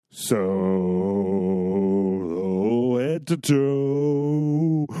So head to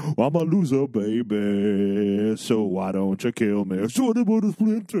toe, I'm a loser, baby. So why don't you kill me? So they put a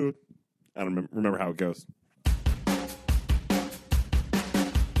splinter. I don't remember how it goes.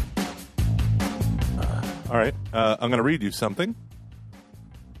 All right, I'm going to read you something.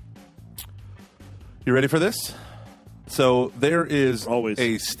 You ready for this? So there is Always.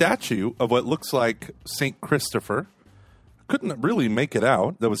 a statue of what looks like St. Christopher. Couldn't really make it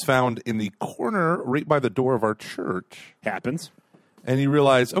out. That was found in the corner right by the door of our church. Happens. And you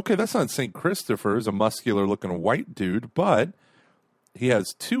realize, okay, that's not St. Christopher. He's a muscular-looking white dude, but he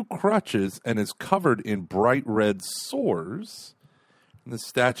has two crutches and is covered in bright red sores. And the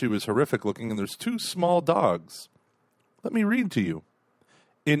statue is horrific looking, and there's two small dogs. Let me read to you.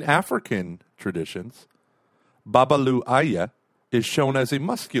 In African traditions, Babalu Aya is shown as a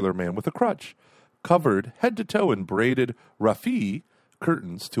muscular man with a crutch, covered head to toe in braided rafi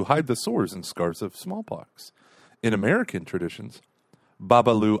curtains to hide the sores and scars of smallpox. In American traditions,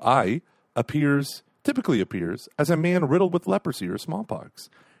 Babalu Ai typically appears as a man riddled with leprosy or smallpox.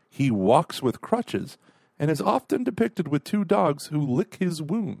 He walks with crutches and is often depicted with two dogs who lick his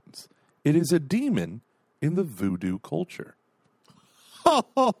wounds. It is a demon in the voodoo culture.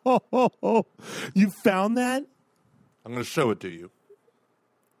 You found that? I'm going to show it to you.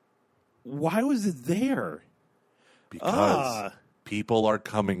 Why was it there? Because people are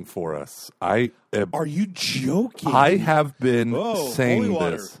coming for us. Are you joking? I have been holy saying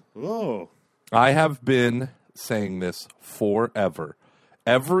water. this. Oh. I have been saying this forever.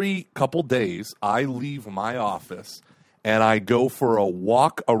 Every couple days, I leave my office and I go for a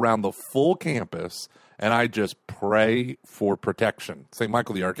walk around the full campus and I just pray for protection. St.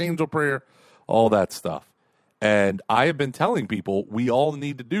 Michael the Archangel prayer, all that stuff. And I have been telling people we all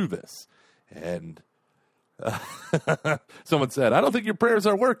need to do this. And someone said, I don't think your prayers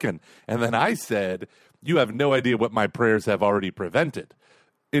are working. And then I said, you have no idea what my prayers have already prevented.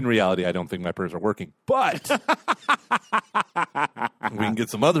 In reality, I don't think my prayers are working, but we can get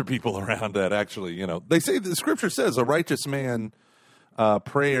some other people around that actually, they say the scripture says a righteous man's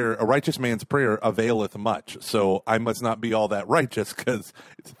prayer availeth much. So I must not be all that righteous because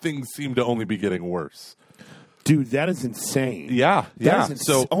things seem to only be getting worse. Dude, that is insane. Yeah.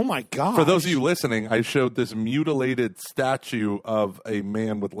 So, oh my God. For those of you listening, I showed this mutilated statue of a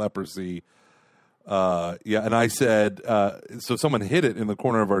man with leprosy. And I said, so someone hid it in the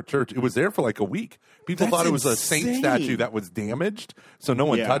corner of our church. It was there for like a week. People thought it was a saint statue that was damaged, so no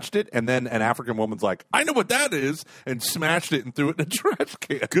one touched it. And then an African woman's like, I know what that is, and smashed it and threw it in a trash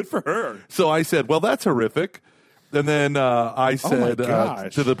can. Good for her. So I said, well, that's horrific. And then I said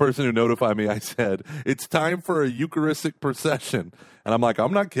to the person who notified me, I said, it's time for a Eucharistic procession. And I'm like,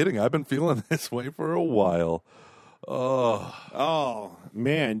 I'm not kidding. I've been feeling this way for a while. Oh,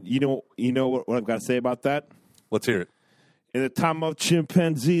 man. You know what I've got to say about that? Let's hear it. In the time of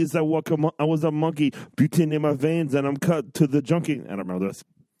chimpanzees, I was a monkey, butane in my veins, and I'm cut to the junkie. I don't remember this.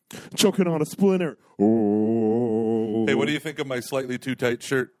 Choking on a splinter. Oh. Hey, what do you think of my slightly too tight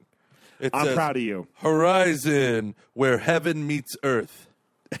shirt? I'm proud of you. Horizon, where heaven meets earth.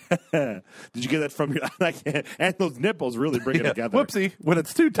 Did you get that from your... And those nipples really bring it together. Whoopsie. When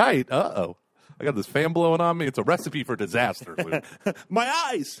it's too tight, I got this fan blowing on me. It's a recipe for disaster, Luke. My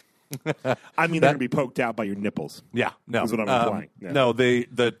eyes! I mean, they're going to be poked out by your nipples. Yeah, no. That's what I'm implying. Yeah. No, the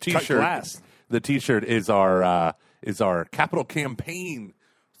T-shirt. Cut glass. The T-shirt is our capital campaign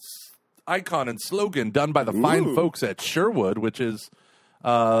icon and slogan done by the fine folks at Sherwood, which is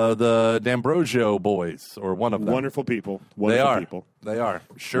the D'Ambrosio boys, or one of them. Wonderful people. Wonderful people. They are.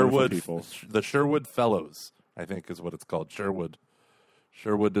 Sherwood. People. The Sherwood Fellows, I think is what it's called. Sherwood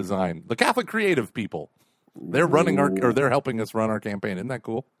Design. The Catholic creative people. They're they're helping us run our campaign. Isn't that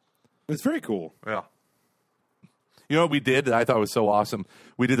cool? It's very cool. Yeah. You know what we did that I thought was so awesome?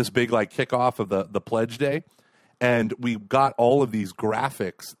 We did this big kickoff of the pledge day, and we got all of these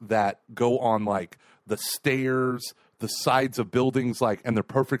graphics that go on the stairs, the sides of buildings, and they're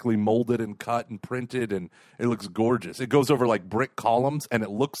perfectly molded and cut and printed, and it looks gorgeous. It goes over brick columns, and it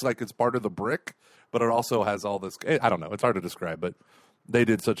looks like it's part of the brick, but it also has all this. I don't know. It's hard to describe, but they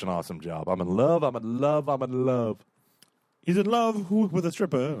did such an awesome job. I'm in love. I'm in love. I'm in love. He's in love with a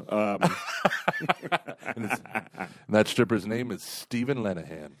stripper. And that stripper's name is Stephen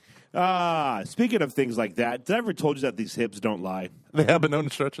Lenahan. Speaking of things like that, did I ever told you that these hips don't lie? They have been known to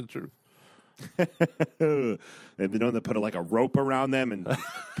stretch the truth. They've been known to put a rope around them and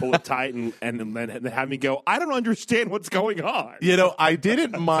pull it tight and then have me go, I don't understand what's going on. I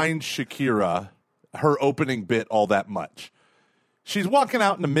didn't mind Shakira, her opening bit all that much. She's walking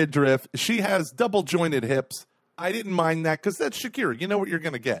out in a midriff. She has double jointed hips. I didn't mind that because that's Shakira. You know what you're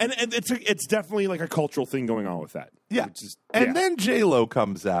going to get. And it's definitely like a cultural thing going on with that. Yeah. Which is, and then J-Lo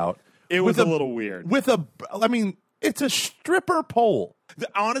comes out. It was a little weird. It's a stripper pole.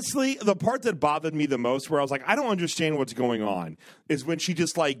 Honestly, the part that bothered me the most, where I was like, I don't understand what's going on, is when she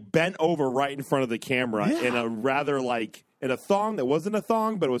just like bent over right in front of the camera in a rather like in a thong that wasn't a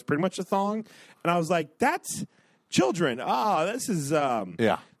thong, but it was pretty much a thong, and I was like, that's children. This is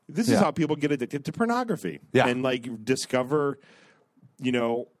This is how people get addicted to pornography and like discover,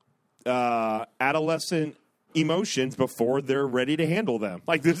 adolescent emotions before they're ready to handle them.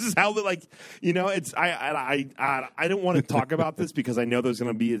 Like this is how it's I don't want to talk about this because I know there's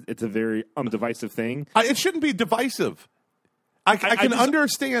going to be it's a very divisive thing. It shouldn't be divisive. I can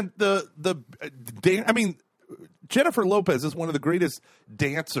understand I mean, Jennifer Lopez is one of the greatest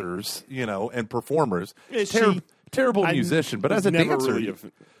dancers, and performers. Terrible musician, but as a dancer,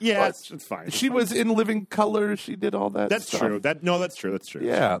 it's fine. She was in Living Color. She did all that. That's stuff. true. That's true.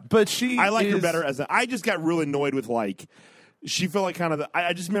 Yeah, but I like her better I just got really annoyed with she felt like kind of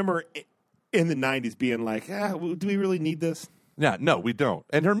I just remember in the 90s being like, do we really need this? Yeah, no, we don't.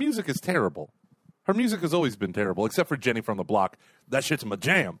 And her music is terrible. Her music has always been terrible, except for Jenny from the Block. That shit's my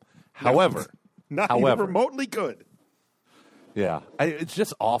jam. However, not even remotely good. Yeah, it's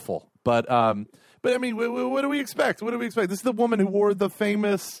just awful. But I mean, what do we expect? What do we expect? This is the woman who wore the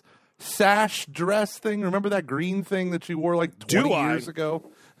famous sash dress thing. Remember that green thing that she wore like 20 years ago?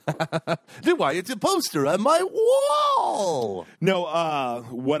 Do I? It's a poster on my wall. No,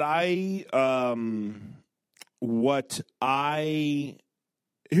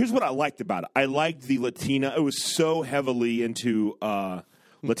 here's what I liked about it. I liked the Latina. It was so heavily into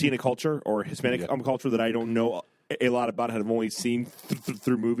Latina culture or Hispanic culture that I don't know a lot about it. I've only seen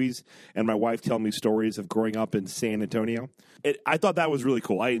through movies, and my wife telling me stories of growing up in San Antonio. I thought that was really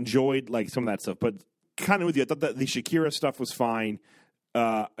cool. I enjoyed some of that stuff, but kind of with you, I thought that the Shakira stuff was fine.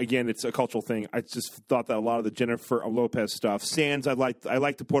 Again, it's a cultural thing. I just thought that a lot of the Jennifer Lopez stuff, Sands, I liked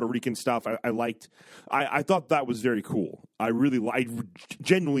the Puerto Rican stuff. I thought that was very cool. I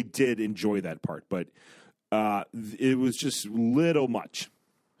genuinely did enjoy that part, but it was just little much.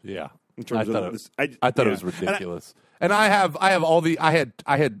 Yeah. I thought it was ridiculous. And I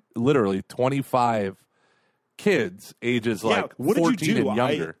had literally 25 kids ages 14 and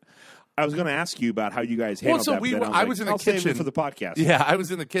younger. I was going to ask you about how you guys handled that. I was in the kitchen save it for the podcast. Yeah, I was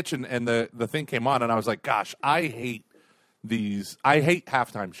in the kitchen and the thing came on and I was like, gosh, I hate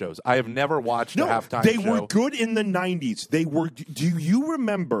halftime shows. I have never watched a halftime show. They were good in the 90s. Do you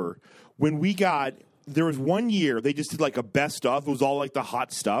remember when we got there was one year they just did like a best of. It was all like the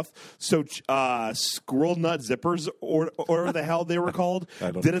hot stuff. So Squirrel Nut Zippers or whatever the hell they were called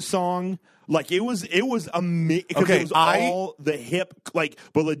did a song. Like it was amazing because it was all the hip but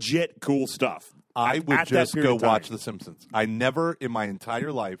legit cool stuff. I would just go watch The Simpsons. I never in my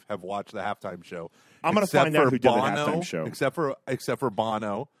entire life have watched the halftime show. I'm going to find out who did the halftime show. Except for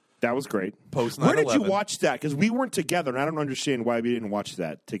Bono. That was great. Post 9/11. Where did you watch that? Because we weren't together, and I don't understand why we didn't watch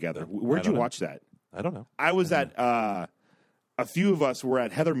that together. Where did you watch that? I don't know. I was at a few of us were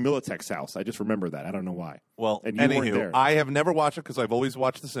at Heather Militek's house. I just remember that. I don't know why. Well, and you weren't there. I have never watched it because I've always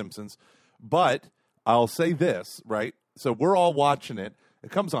watched The Simpsons. But I'll say this, right? So we're all watching it.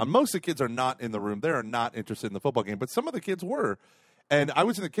 It comes on. Most of the kids are not in the room. They are not interested in the football game. But some of the kids were. And I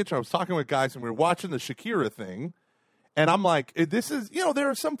was in the kitchen. I was talking with guys, and we were watching the Shakira thing. And I'm like, this is, there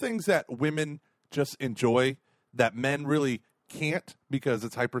are some things that women just enjoy that men really can't because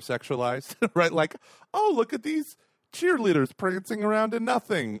it's hypersexualized, right? Like, oh, look at these cheerleaders prancing around in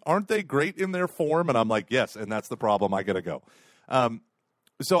nothing. Aren't they great in their form? And I'm like, yes, and that's the problem. I got to go.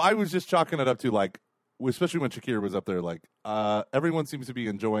 So I was just chalking it up to like, especially when Shakira was up there, like, everyone seems to be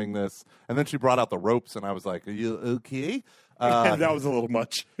enjoying this. And then she brought out the ropes, and I was like, are you okay? That was a little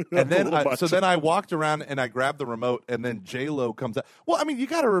much. And then, then I walked around and I grabbed the remote, and then J-Lo comes out. Well, I mean, you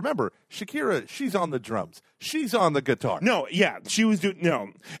got to remember, Shakira, she's on the drums, she's on the guitar. No, yeah, she was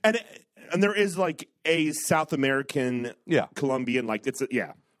doing and there is like a South American, Colombian, like it's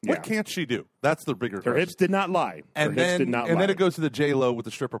What can't she do? That's the bigger question. Her hips did not lie. And then it goes to the J-Lo with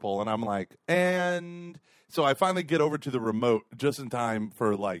the stripper pole, and I'm like, and so I finally get over to the remote just in time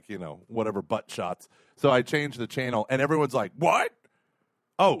for whatever butt shots. So I change the channel, and everyone's like, what?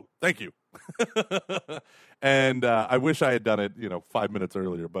 Oh, thank you. And I wish I had done it, 5 minutes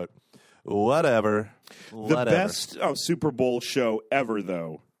earlier, but whatever. The best Super Bowl show ever,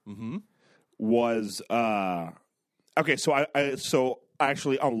 though, was okay. So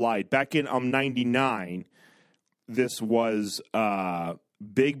actually, I lied. Back in 99, this was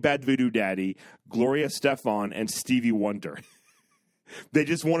Big Bad Voodoo Daddy, Gloria Estefan, and Stevie Wonder. They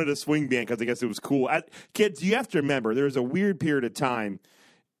just wanted a swing band because I guess it was cool. Kids, you have to remember there was a weird period of time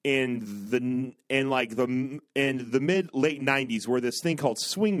in the mid late 90s where this thing called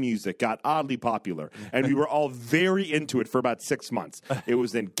swing music got oddly popular, and we were all very into it for about 6 months. It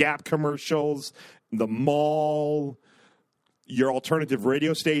was in Gap commercials, the mall, your alternative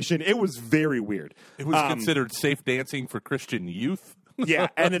radio station. It was very weird. It was considered safe dancing for Christian youth. Yeah,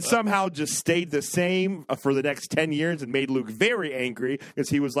 and it somehow just stayed the same for the next 10 years and made Luke very angry because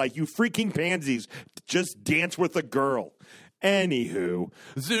he was like, you freaking pansies, just dance with a girl. Anywho.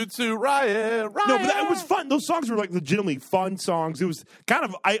 Zoot Suit Riot. No, but it was fun. Those songs were like legitimately fun songs. It was kind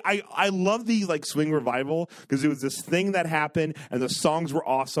of, I love the like swing revival because it was this thing that happened and the songs were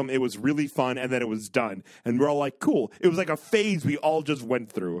awesome. It was really fun and then it was done. And we're all like, cool. It was like a phase we all just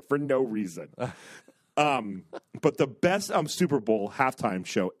went through for no reason. But the best Super Bowl halftime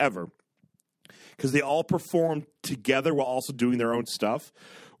show ever, because they all performed together while also doing their own stuff,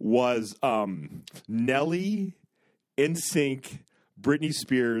 was Nelly, NSYNC, Britney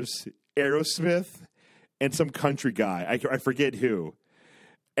Spears, Aerosmith, and some country guy. I forget who.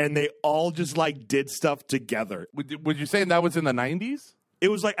 And they all just like did stuff together. Would you say that was in the 90s? It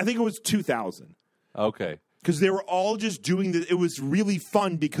was like, I think it was 2000. Okay. Because they were all just doing it was really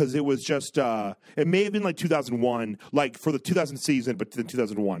fun because it was just it may have been like 2001, like for the 2000 season, but then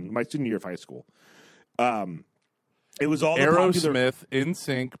 2001, my senior year of high school. It was all Aerosmith,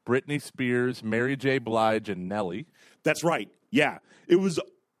 NSYNC, Britney Spears, Mary J. Blige, and Nelly. That's right. Yeah, it was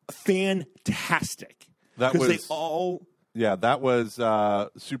fantastic. That was they all. Yeah, that was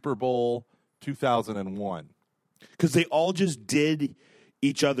Super Bowl 2001. Because they all just did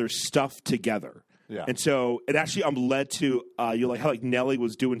each other's stuff together. Yeah. And so it actually led to you like how like Nelly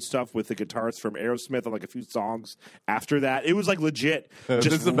was doing stuff with the guitarist from Aerosmith on like a few songs after that. It was like legit. This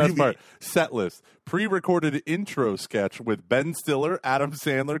is the best part. Set list. Pre-recorded intro sketch with Ben Stiller, Adam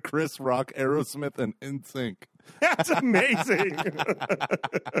Sandler, Chris Rock, Aerosmith, and NSYNC. That's amazing.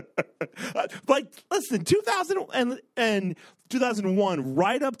 Like, listen, 2000 and 2001,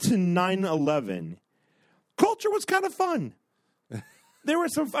 right up to 9/11, culture was kind of fun. There were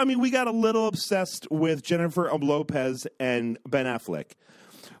some. I mean, we got a little obsessed with Jennifer Lopez and Ben Affleck,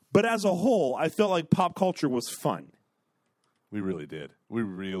 but as a whole, I felt like pop culture was fun. We really did. We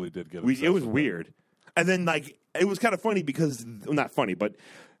really did get. It was weird, and then like it was kind of funny because not funny, but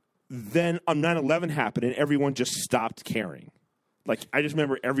then 9/11 happened and everyone just stopped caring. Like I just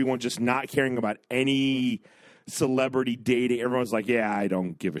remember everyone just not caring about any celebrity dating. Everyone's like, "Yeah, I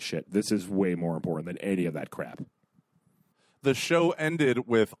don't give a shit. This is way more important than any of that crap." The show ended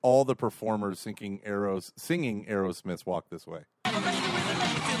with all the performers singing Aerosmith's Walk This Way.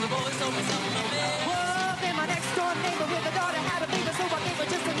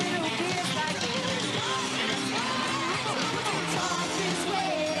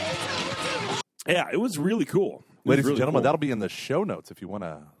 Yeah, it was really cool. Ladies and gentlemen, that'll be in the show notes if you want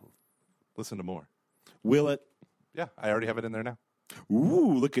to listen to more. Will it? Yeah, I already have it in there now.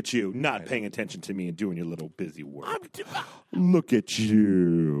 Ooh, look at you, not paying attention to me and doing your little busy work. Look at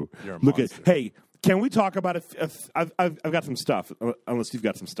you. You're a look monster. Hey, can we talk about if I've got some stuff, unless you've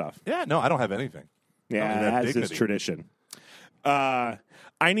got some stuff. Yeah, no, I don't have anything. Yeah, as is tradition. I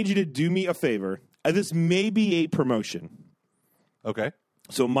need you to do me a favor. This may be a promotion. Okay.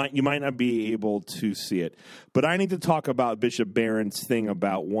 So you might not be able to see it, but I need to talk about Bishop Barron's thing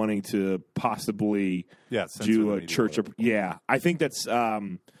about wanting to possibly do a church. I think that's.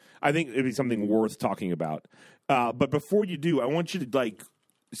 I think it'd be something worth talking about. But before you do, I want you to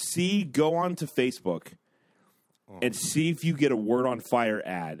go on to Facebook and see if you get a Word on Fire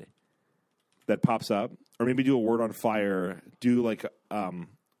ad that pops up, or maybe do a Word on Fire. Do like a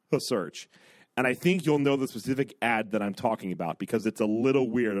search. And I think you'll know the specific ad that I'm talking about because it's a little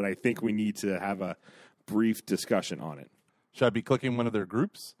weird, and I think we need to have a brief discussion on it. Should I be clicking one of their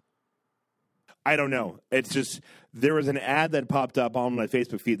groups? I don't know. It's just there was an ad that popped up on my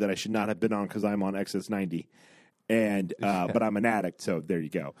Facebook feed that I should not have been on because I'm on XS90, and but I'm an addict, so there you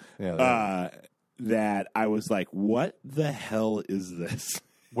go. Yeah, that I was like, what the hell is this?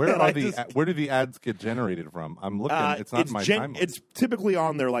 Where do the ads get generated from? I'm looking. It's not my timeline. It's typically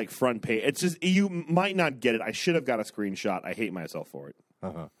on their front page. It's just you might not get it. I should have got a screenshot. I hate myself for it.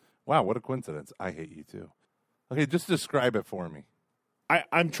 Wow, what a coincidence! I hate you too. Okay, just describe it for me.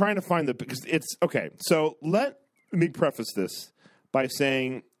 I'm trying to find because it's okay. So let me preface this by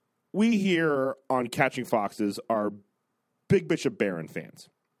saying we here on Catching Foxes are big Bishop Barron fans.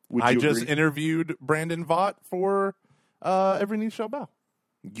 I just interviewed Brandon Vaught for Every Knee Shall Bow.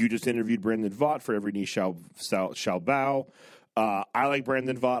 You just interviewed Brandon Vaught for Every Knee Shall Bow. I like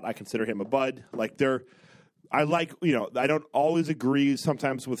Brandon Vaught. I consider him a bud. I like, I don't always agree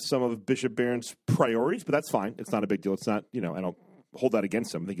sometimes with some of Bishop Barron's priorities, but that's fine. It's not a big deal. It's not, I don't hold that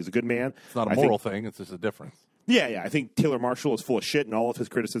against him. I think he's a good man. It's not a moral thing. It's just a difference. Yeah. I think Taylor Marshall is full of shit in all of his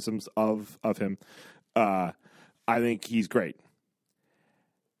criticisms of him. I think he's great.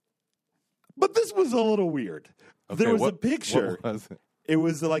 But this was a little weird. Okay, there was a picture. What was it? It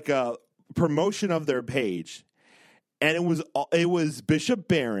was like a promotion of their page, and it was Bishop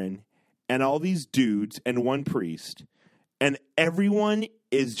Barron and all these dudes and one priest, and everyone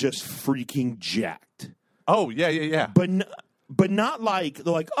is just freaking jacked. Oh, yeah. But not like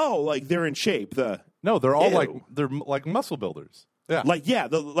they're like, oh, like they're in shape. No, they're all Ew. they're like muscle builders. Yeah. I'm like,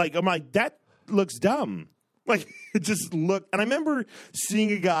 that looks dumb. Like, it just looked, and I remember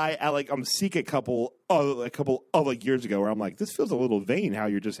seeing a guy at like Seek a couple of like years ago where I'm like, this feels a little vain how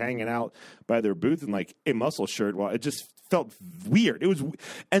you're just hanging out by their booth in like a muscle shirt. Well, it just felt weird. It was,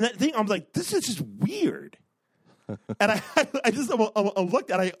 and that thing, I'm like, this is just weird. And I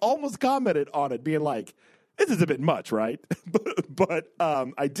looked and I almost commented on it, being like, this is a bit much, right? but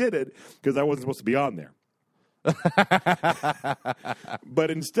I did it because I wasn't supposed to be on there.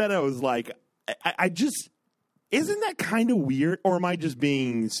 But instead, I was like, I just. Isn't that kind of weird, or am I just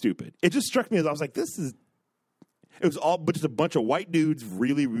being stupid? It just struck me as I was like, it was all but just a bunch of white dudes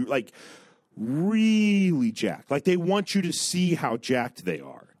really jacked. Like, they want you to see how jacked they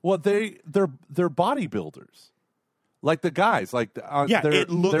are. Well, they're bodybuilders. Like the guys, like it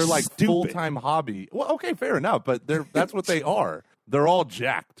looks they're like stupid. full-time hobby. Well, okay, fair enough, but that's what they are. They're all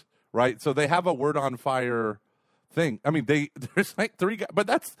jacked, right? So they have a Word on Fire thing. I mean, there's like 3 guys, but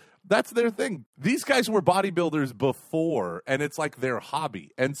that's their thing. These guys were bodybuilders before, and it's like their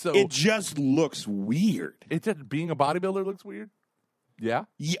hobby. And so it just looks weird. Being a bodybuilder looks weird. Yeah.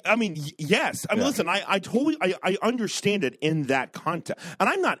 I mean, yes. I mean, listen, I totally I understand it in that context, and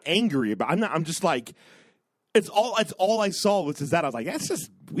I'm not angry about. I'm just like. It's all I saw was that I was like, that's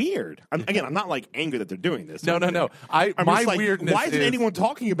just weird. I'm not like angry that they're doing this. No. I'm my like, weirdness. Why isn't anyone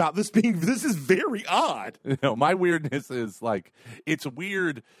talking about this? This is very odd. No, my weirdness is like it's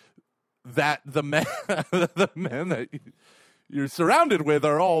weird that the men that you're surrounded with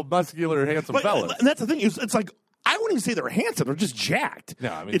are all muscular, handsome fellas. And that's the thing. It's like I wouldn't even say they're handsome. They're just jacked.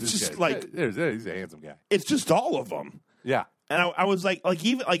 No, I mean it's just guy, like he's a handsome guy. It's just all of them. Yeah, and I was like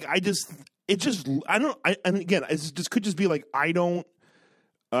even like I just. It just and again it just could just be like I don't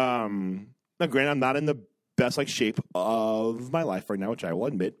now granted I'm not in the best like shape of my life right now, which I will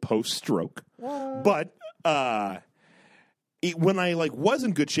admit post stroke. But when I like was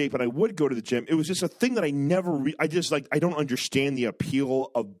in good shape and I would go to the gym, it was just a thing that I never I don't understand the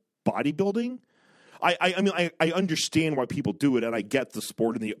appeal of bodybuilding. I mean I understand why people do it, and I get the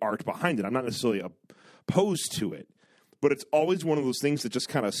sport and the art behind it. I'm not necessarily opposed to it. But it's always one of those things that just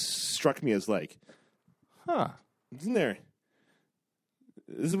kind of struck me as like, isn't there?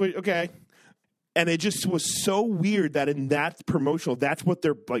 This is what, okay. And it just was so weird that in that promotional, that's what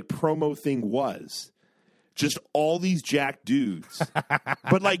their like promo thing was. Just all these jacked dudes,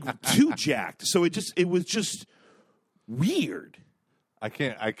 but like too jacked. So it was just weird. I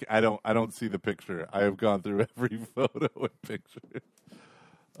don't see the picture. I have gone through every photo and picture.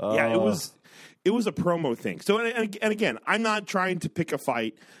 Yeah, it was a promo thing. So and again, I'm not trying to pick a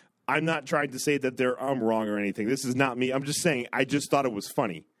fight. I'm not trying to say that I'm wrong or anything. This is not me. I'm just saying I just thought it was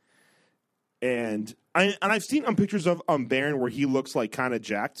funny. And I've seen pictures of Barron where he looks like kind of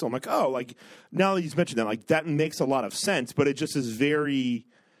jacked. So I'm like, oh, like now that he's mentioned that, like that makes a lot of sense. But it just is very.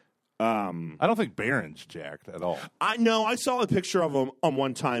 I don't think Barron's jacked at all. I saw a picture of him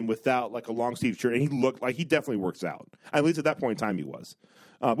one time without like a long sleeve shirt, and he looked like he definitely works out. At least at that point in time, he was.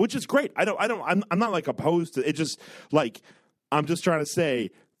 Which is great. I'm not like opposed to it. Just like I'm just trying to say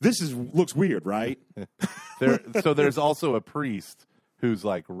looks weird, right? So there's also a priest who's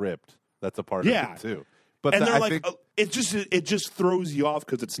like ripped. That's a part of it too. But and they're like, it just throws you off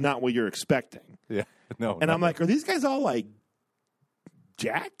because it's not what you're expecting. Yeah, no. And I'm like, are these guys all like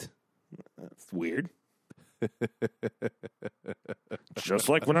jacked? That's weird. Just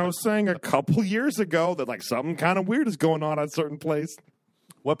like when I was saying a couple years ago that like something kind of weird is going on at a certain place.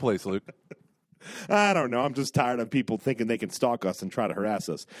 What place, Luke? I don't know. I'm just tired of people thinking they can stalk us and try to harass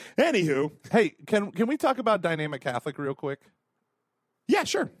us. Anywho. Hey, can we talk about Dynamic Catholic real quick? Yeah,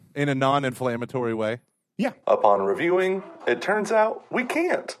 sure. In a non-inflammatory way? Yeah. Upon reviewing, it turns out we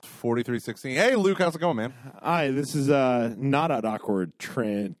can't. 4316. Hey, Luke, how's it going, man? Hi, this is not an awkward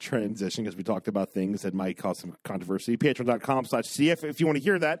transition because we talked about things that might cause some controversy. Patreon.com/CF if you want to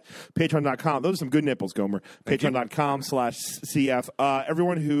hear that. Patreon.com. Those are some good nipples, Gomer. Patreon.com/CF.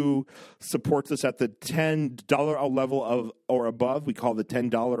 Everyone who supports us at the $10 level or above, we call the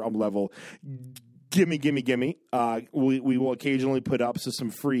 $10 level, Gimme, gimme, gimme. We will occasionally put up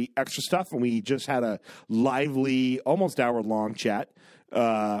some free extra stuff, and we just had a lively, almost hour-long chat.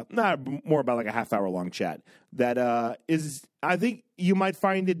 Not more about like a half-hour-long chat that is, I think you might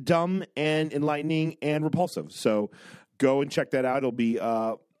find it dumb and enlightening and repulsive. So go and check that out. It'll be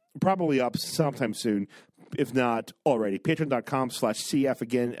probably up sometime soon, if not already. Patreon.com/CF,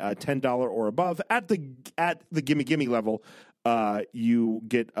 again, $10 or above. At the gimme, gimme level, you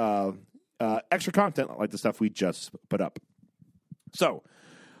get extra content like the stuff we just put up. So,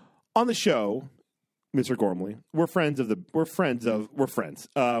 on the show, Mr. Gormley, we're fans of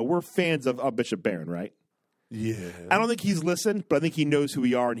Bishop Barron, right? Yeah. I don't think he's listened, but I think he knows who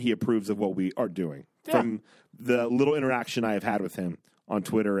we are and he approves of what we are doing from the little interaction I have had with him on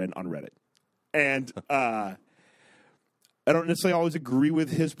Twitter and on Reddit. And I don't necessarily always agree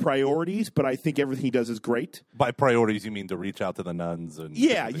with his priorities, but I think everything he does is great. By priorities, you mean to reach out to the nuns and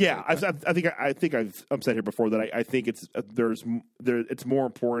yeah. Like I think I've said here before that I think it's more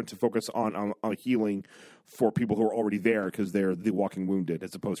important to focus on healing for people who are already there because they're the walking wounded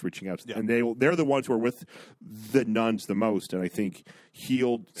as opposed to reaching out, and they're the ones who are with the nuns the most. And I think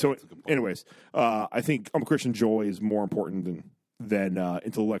healed. So, anyways, I think Christian joy is more important than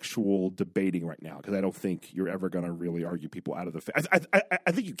intellectual debating right now, because I don't think you're ever going to really argue people out of the faith.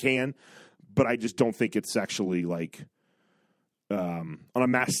 I think you can, but I just don't think it's actually like on a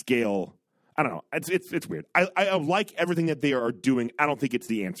mass scale. I don't know. It's weird. I like everything that they are doing. I don't think it's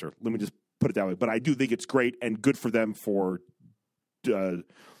the answer. Let me just put it that way. But I do think it's great and good for them for doing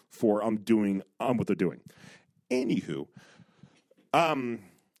what they're doing. Anywho,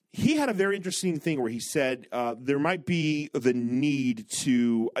 he had a very interesting thing where he said there might be the need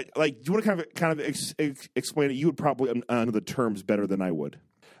to do you want to kind of explain it? You would probably know the terms better than I would.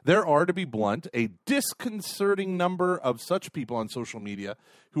 There are, to be blunt, a disconcerting number of such people on social media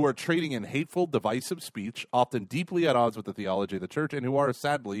who are trading in hateful, divisive speech, often deeply at odds with the theology of the church, and who are,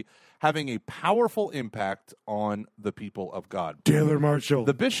 sadly, having a powerful impact on the people of God. Taylor Marshall.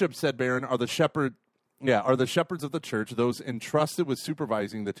 The bishop, said Barron, are the shepherds of the church, those entrusted with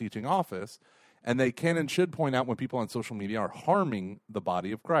supervising the teaching office, and they can and should point out when people on social media are harming the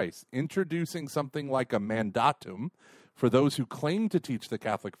body of Christ. Introducing something like a mandatum for those who claim to teach the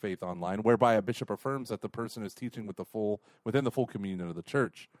Catholic faith online, whereby a bishop affirms that the person is teaching within the full communion of the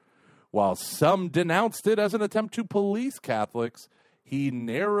church. While some denounced it as an attempt to police Catholics, he was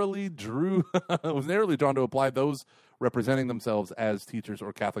narrowly drawn to apply those representing themselves as teachers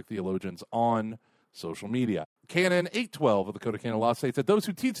or Catholic theologians on social media. Canon 812 of the Code of Canon Law states that those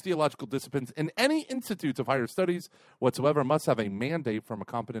who teach theological disciplines in any institutes of higher studies whatsoever must have a mandate from a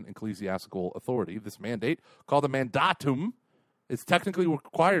competent ecclesiastical authority. This mandate, called a mandatum, is technically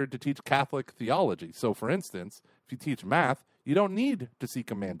required to teach Catholic theology. So, for instance, if you teach math, you don't need to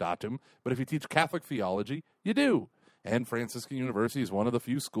seek a mandatum, but if you teach Catholic theology, you do. And Franciscan University is one of the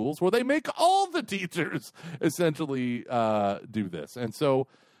few schools where they make all the teachers essentially do this. And so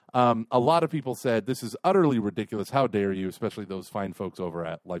a lot of people said, this is utterly ridiculous. How dare you, especially those fine folks over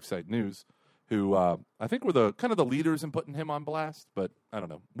at LifeSite News, who I think were the kind of the leaders in putting him on blast. But I don't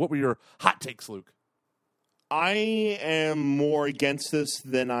know. What were your hot takes, Luke? I am more against this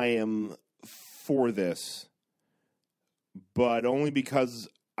than I am for this, but only because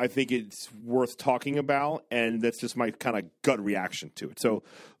I think it's worth talking about, and that's just my kind of gut reaction to it. So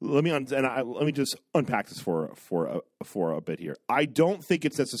let me just unpack this for a bit here. I don't think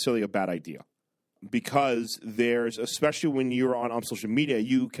it's necessarily a bad idea, because there's, especially when you're on social media,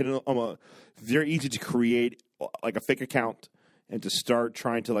 you can very easy to create like a fake account and to start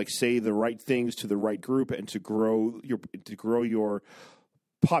trying to say the right things to the right group and to grow your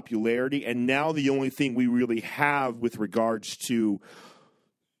popularity. And now the only thing we really have with regards to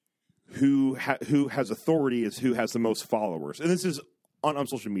who has authority is who has the most followers, and this is on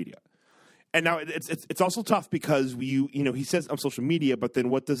social media. And now it's also tough because he says on social media, but then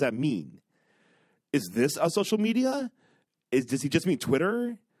what does that mean? Is this a social media? Does he just mean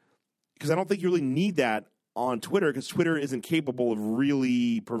Twitter? Because I don't think you really need that on Twitter, because Twitter isn't capable of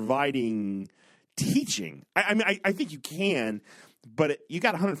really providing teaching. I mean, I think you can, but you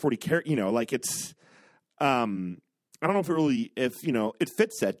got 140 characters. It's. I don't know if it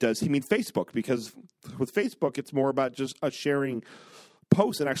fits that. Does he mean Facebook? Because with Facebook, it's more about just sharing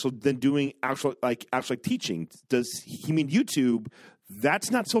posts and doing teaching. Does he mean YouTube? That's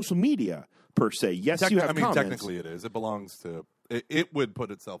not social media per se. Yes, you have comments. Technically it is. It belongs to. It would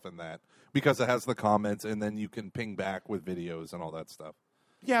put itself in that because it has the comments, and then you can ping back with videos and all that stuff.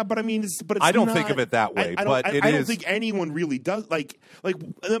 Yeah, but I mean, it's I don't not, think of it that way, I but I don't think anyone really does. But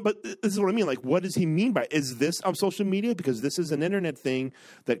this is what I mean. Like, what does he mean by, is this on social media? Because this is an internet thing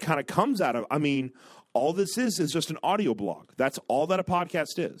that kind of comes out of, I mean, all this is just an audio blog. That's all that a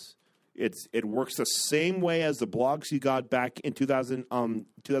podcast is. It works the same way as the blogs you got back in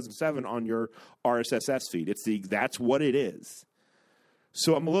 2007 on your RSS feed. That's what it is.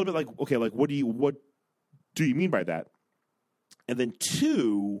 So I'm a little bit like, okay, like what do you mean by that? And then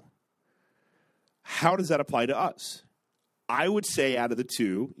 2, how does that apply to us? I would say out of the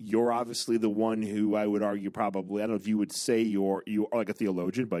 2, you're obviously the one who I would argue probably, I don't know if you would say you are like a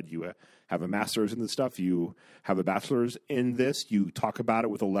theologian, but you have a master's in this stuff. You have a bachelor's in this. You talk about it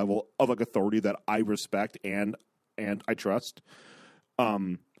with a level of like authority that I respect and I trust.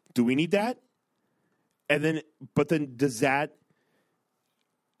 Do we need that? But then does that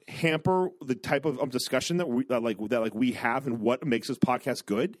hamper the type of discussion that we have and what makes this podcast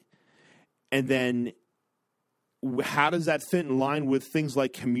good? And then how does that fit in line with things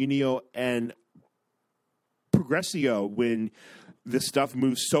like Communio and Progressio when this stuff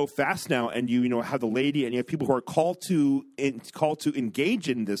moves so fast now, and you have the lady and you have people who are called to engage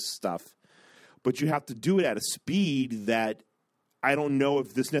in this stuff, but you have to do it at a speed that I don't know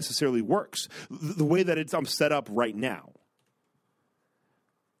if this necessarily works the way that it's set up right now.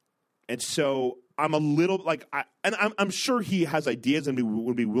 And so I'm a little like, I'm sure he has ideas and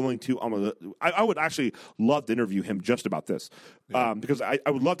would be willing to. I would actually love to interview him just about this, because I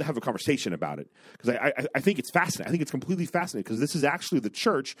would love to have a conversation about it, because I think it's fascinating. I think it's completely fascinating, because this is actually the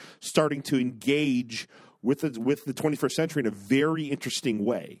church starting to engage with the 21st century in a very interesting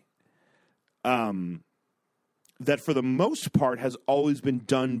way. That for the most part has always been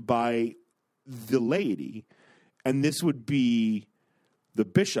done by the laity, and this would be the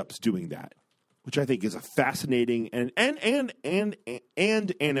bishops doing that, which I think is a fascinating and an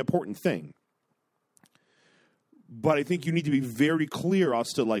important thing. But I think you need to be very clear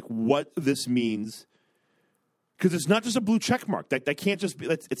as to like what this means, because it's not just a blue check mark. That can't just be.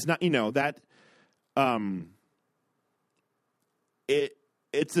 It's not that.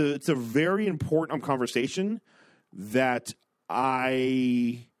 It's a very important conversation that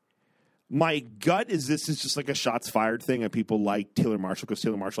my gut is this is just like a shots fired thing, and people like Taylor Marshall because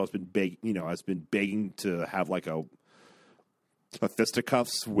Taylor Marshall has been begging to have like a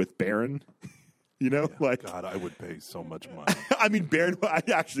fisticuffs with Barron. God, I would pay so much money. I mean, Barron.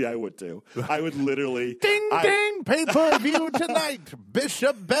 I would too. I would literally ding ding pay-per-view tonight.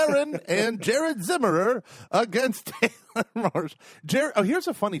 Bishop Barron and Jared Zimmerer against Taylor Marshall. Here's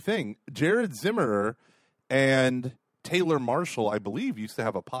a funny thing: Jared Zimmerer and Taylor Marshall, I believe, used to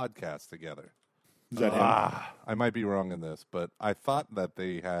have a podcast together. Is that him? I might be wrong in this, but I thought that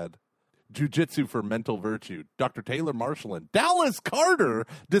they had Jiu-Jitsu for Mental Virtue. Dr. Taylor Marshall and Dallas Carter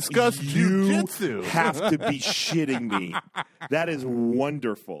discussed Jiu-Jitsu. You have to be shitting me. That is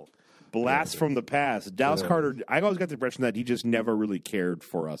wonderful. Blast from the past. Dallas Carter, I always got the impression that he just never really cared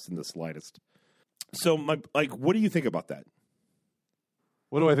for us in the slightest. So, what do you think about that?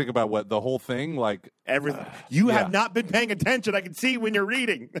 What do I think about what the whole thing? Like everything. You have not been paying attention. I can see when you're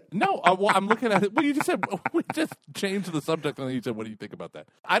reading. No, well, I'm looking at it. Well, you just said we just changed the subject, and then you said, "What do you think about that?"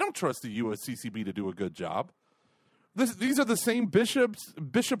 I don't trust the USCCB to do a good job. These are the same bishop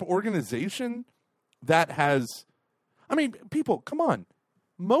organization that has. I mean, people, come on.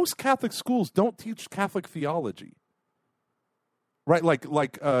 Most Catholic schools don't teach Catholic theology, right?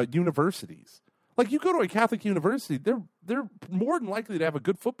 Like universities. Like, you go to a Catholic university, they're more than likely to have a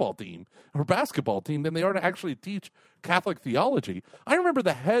good football team or basketball team than they are to actually teach Catholic theology. I remember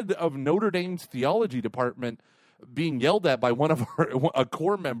the head of Notre Dame's theology department being yelled at by a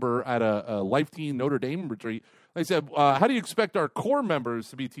core member at a Life Teen Notre Dame retreat. They said, how do you expect our core members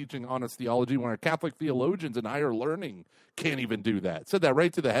to be teaching honest theology when our Catholic theologians in higher learning can't even do that? Said that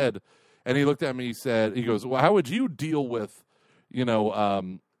right to the head. And he looked at me, he goes, well, how would you deal with,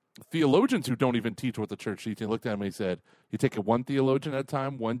 theologians who don't even teach what the church teaches? He looked at me and he said, you take it one theologian at a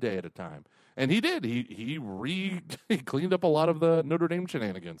time, one day at a time. And he did. He cleaned up a lot of the Notre Dame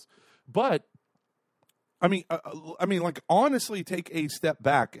shenanigans. But I mean, honestly, take a step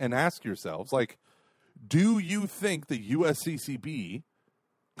back and ask yourselves, do you think the USCCB,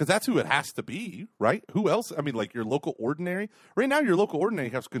 because that's who it has to be, right? Who else? I mean, your local ordinary. Right now, your local ordinary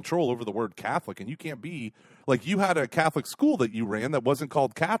has control over the word Catholic, and you can't be, you had a Catholic school that you ran that wasn't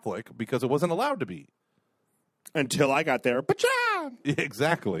called Catholic because it wasn't allowed to be. Until I got there. Ba-cha!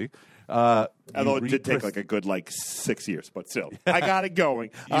 Exactly. Although it did take a good 6 years, but still, I got it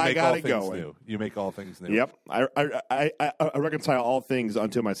going. I got it going. New. You make all things new. Yep, I reconcile all things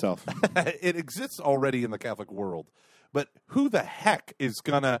unto myself. It exists already in the Catholic world, But who the heck is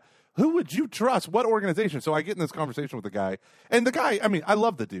gonna? Who would you trust? What organization? So I get in this conversation with the guy, and the guy. I mean, I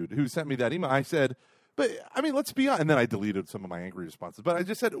love the dude who sent me that email. I said, but I mean, let's be honest. And then I deleted some of my angry responses. But I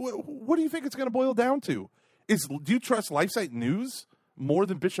just said, what do you think it's going to boil down to? Do you trust LifeSite News more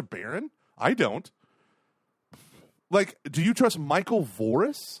than Bishop Barron? I don't. Like, do you trust Michael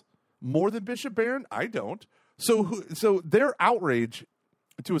Voris more than Bishop Barron? I don't. So their outrage,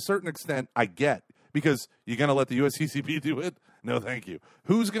 to a certain extent, I get, because you're going to let the USCCB do it? No, thank you.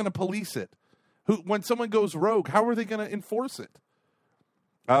 Who's going to police it? When someone goes rogue, how are they going to enforce it?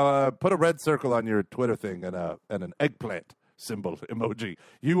 Put a red circle on your Twitter thing and an eggplant symbol emoji.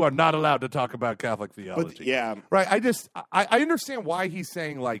 You are not allowed to talk about Catholic theology. But, yeah. Right. I understand why he's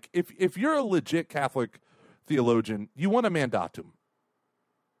saying, like, if you're a legit Catholic theologian, you want a mandatum.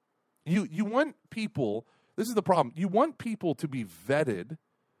 You want people, this is the problem, you want people to be vetted,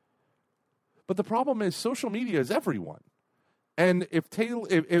 but the problem is social media is everyone. And if Taylor,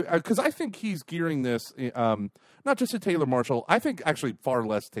 because I think he's gearing this, not just to Taylor Marshall, I think actually far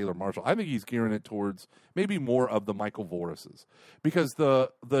less Taylor Marshall. I think he's gearing it towards maybe more of the Michael Vorises, because the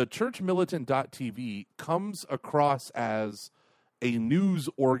churchmilitant.tv comes across as a news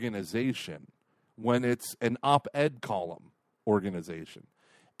organization when it's an op-ed column organization.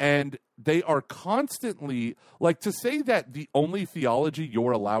 And they are constantly, like, to say that the only theology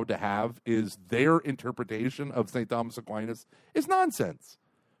you're allowed to have is their interpretation of St. Thomas Aquinas is nonsense.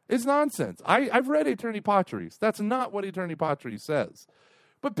 It's nonsense. I've read Aeterni Patris. That's not what Aeterni Patris says.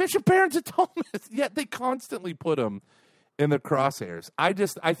 But Bishop Barron's a Thomas, yet they constantly put him in the crosshairs. I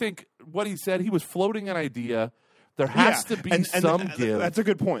think what he said, he was floating an idea. There has to be some give. That's a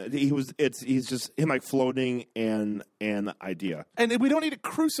good point. He's just him, like, floating an idea. And we don't need to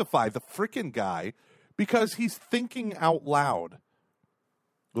crucify the frickin' guy because he's thinking out loud.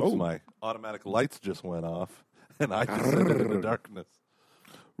 Oops, my automatic lights just went off, and I descended into darkness.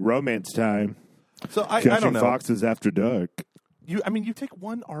 Romance time. So I Catching don't know. foxes after dark. You take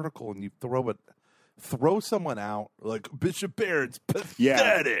one article and you throw someone out like Bishop Barron's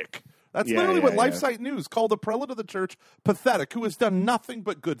pathetic. That's literally what LifeSite News called the prelate of the church pathetic, who has done nothing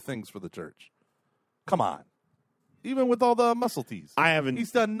but good things for the church. Come on. Even with all the muscle tees.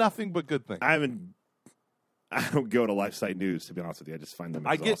 He's done nothing but good things. I don't go to LifeSite News, to be honest with you. I just find them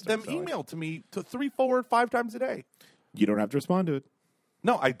I get them emailed to me 3, 4, 5 times a day. You don't have to respond to it.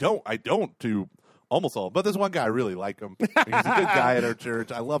 No, I don't. I don't to almost all. But there's one guy, I really like him. He's a good guy at our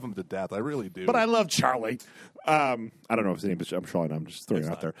church. I love him to death. I really do. But I love Charlie. I don't know if his name is Charlie. I'm just throwing it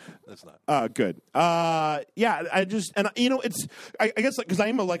out there. That's not. Good. Yeah, I guess, because I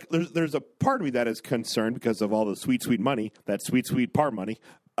am there's a part of me that is concerned because of all the sweet, sweet money, that sweet, sweet par money.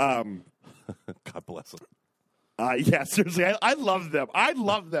 God bless him. Yeah, seriously, I love them. I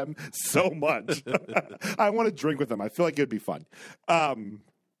love them so much. I want to drink with them. I feel like it would be fun. I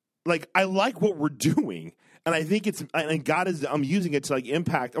like what we're doing, and I think I'm using it to, like,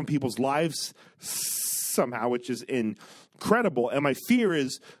 impact on people's lives somehow, which is incredible. And my fear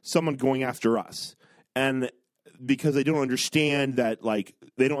is someone going after us, and because they don't understand that, like,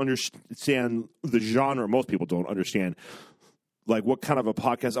 they don't understand the genre. Most people don't understand, like, what kind of a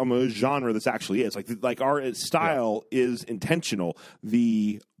podcast, a genre this actually is. Like our style is intentional.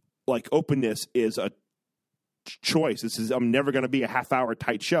 The, like, openness is a choice. I'm never going to be a half-hour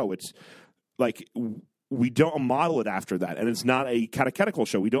tight show. It's like we don't model it after that, and it's not a catechetical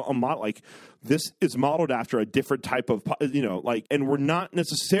show. We don't model, like, this is modeled after a different type of, and we're not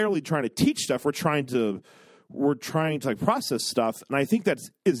necessarily trying to teach stuff. We're trying to like process stuff, and I think that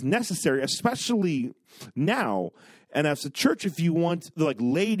is necessary, especially now. And as a church, if you want the, like,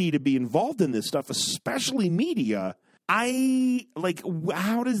 laity to be involved in this stuff, especially media,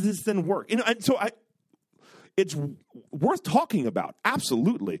 how does this then work? It's worth talking about,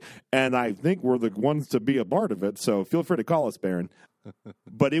 absolutely. And I think we're the ones to be a part of it, so feel free to call us, Barron.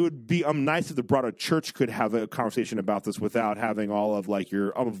 But it would be nice if the broader church could have a conversation about this without having all of, like,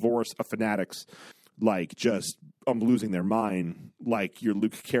 your Voris fanatics, like, just losing their mind, like your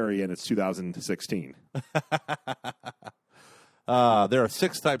Luke Carey and it's 2016. There are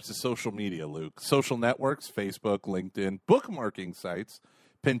 6 types of social media, Luke. Social networks, Facebook, LinkedIn, bookmarking sites,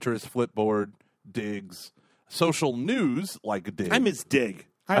 Pinterest, Flipboard, Diggs, social news like Digg. I miss Digg.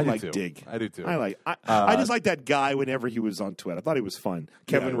 I like too. Digg. I do too. I just like that guy whenever he was on Twitter. I thought he was fun.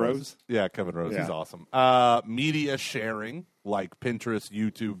 Kevin Rose. Yeah, Kevin Rose. He's awesome. Media sharing like Pinterest,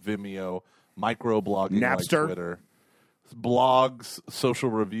 YouTube, Vimeo, microblogging Napster. like Twitter, blogs, social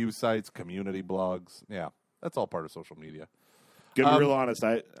review sites, community blogs. Yeah, that's all part of social media. To be real honest,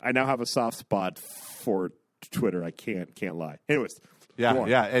 I now have a soft spot for Twitter. I can't lie. Anyways, Yeah, Come on.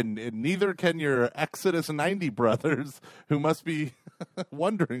 yeah, and neither can your Exodus 90 brothers, who must be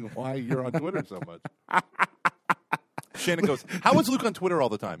wondering why you're on Twitter so much. Shannon goes, how is Luke on Twitter all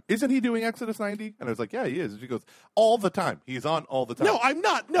the time? Isn't he doing Exodus 90? And I was like, yeah, he is. And she goes, all the time. He's on all the time. No, I'm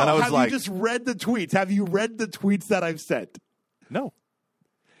not. No, And I was have like- you just read the tweets? Have you read the tweets that I've sent? No.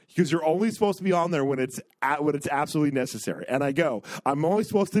 Because you're only supposed to be on there when it's absolutely necessary. And I go, I'm only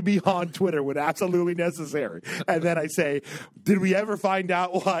supposed to be on Twitter when absolutely necessary. And then I say, did we ever find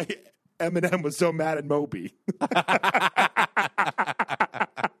out why Eminem was so mad at Moby?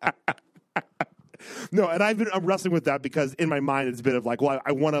 No, and I'm wrestling with that because in my mind it's a bit of like, well,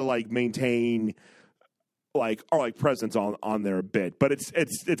 I want to like maintain like presence on there a bit, but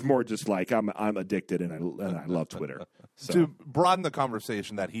it's more just like I'm addicted and I love Twitter. So. To broaden the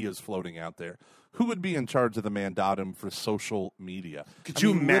conversation that he is floating out there, who would be in charge of the mandatum for social media? Could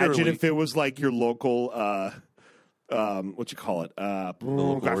you imagine if it was like your local, what you call it?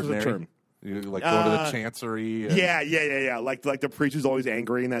 ordinary? Term. You like go to the chancery? And, Yeah. Like the preacher who's always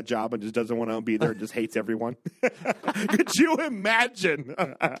angry in that job and just doesn't want to be there and just hates everyone. Could you imagine?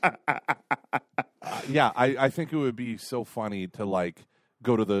 Yeah, I think it would be so funny to like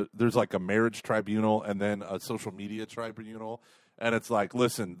go to there's like a marriage tribunal and then a social media tribunal, and it's like,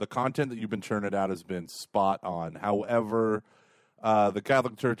 listen, the content that you've been churning out has been spot on. However, the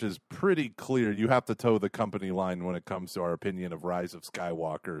Catholic Church is pretty clear. You have to toe the company line when it comes to our opinion of Rise of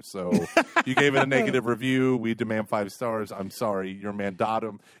Skywalker. So you gave it a negative review. We demand 5 stars. I'm sorry. Your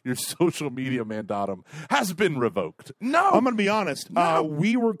mandatum, your social media mandatum has been revoked. No. I'm going to be honest.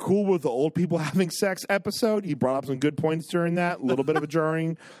 We were cool with the old people having sex episode. You brought up some good points during that. A little bit of a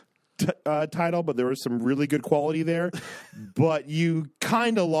jarring title, but there was some really good quality there. But you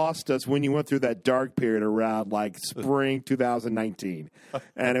kind of lost us when you went through that dark period around like spring 2019.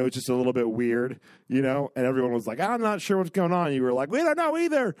 And it was just a little bit weird, you know? And everyone was like, I'm not sure what's going on. You were like, we don't know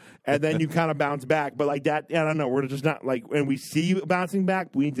either. And then you kind of bounced back. But like that, I don't know. We're just not like, when we see you bouncing back,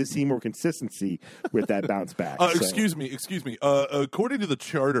 we need to see more consistency with that bounce back. So. Excuse me. According to the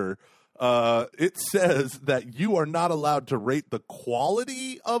charter, it says that you are not allowed to rate the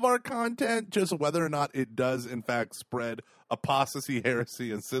quality of our content, just whether or not it does, in fact, spread apostasy,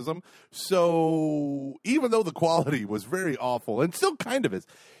 heresy, and schism. So even though the quality was very awful, and still kind of is,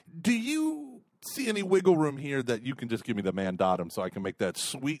 do you see any wiggle room here that you can just give me the mandatum so I can make that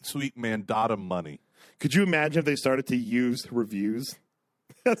sweet, sweet mandatum money? Could you imagine if they started to use reviews?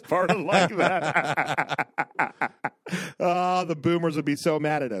 That's part of like that. Oh, the boomers would be so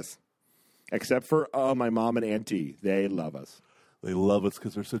mad at us. Except for my mom and auntie. They love us. They love us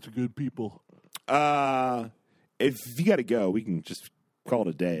because they're such good people. If you got to go, we can just call it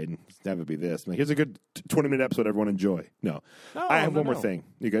a day and have it be this. Like, here's a good 20-minute episode everyone enjoy. No. I have one more thing.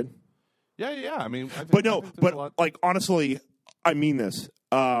 You good? Yeah. I mean, I think, But no, I think there's a lot- like, honestly, I mean this.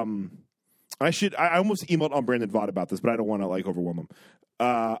 I almost emailed on Brandon Vaught about this, but I don't want to, like, overwhelm him.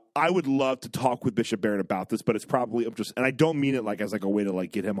 I would love to talk with Bishop Barron about this, but it's probably just, and I don't mean it like as like a way to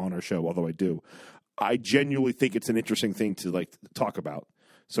like get him on our show, although I do. I genuinely think it's an interesting thing to like talk about.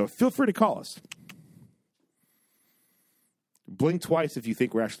 So feel free to call us. Blink twice if you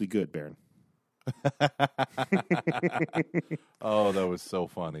think we're actually good, Barron. Oh, that was so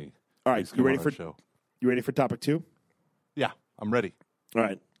funny. All right, Please you come ready on our for show? You ready for topic 2? Yeah, I'm ready. All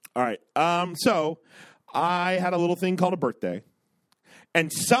right. So I had a little thing called a birthday. And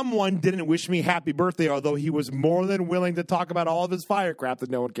someone didn't wish me happy birthday, although he was more than willing to talk about all of his firecraft that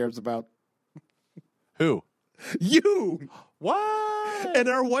no one cares about. Who? You! What? In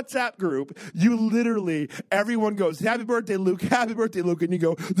our WhatsApp group, you literally, everyone goes, happy birthday, Luke, happy birthday, Luke. And you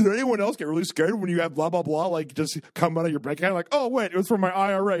go, did anyone else get really scared when you have blah, blah, blah, like just come out of your bank account? Like, oh, wait, it was from my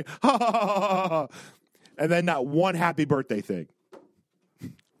IRA. Ha, ha, ha, ha, ha. And then not one happy birthday thing.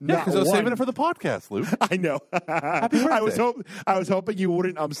 Yeah, because I was saving it for the podcast, Luke. I know. Happy birthday. I was hoping you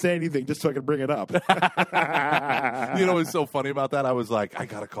wouldn't say anything just so I could bring it up. You know what's so funny about that? I was like, I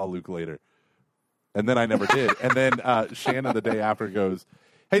got to call Luke later. And then I never did. And then Shannon the day after goes,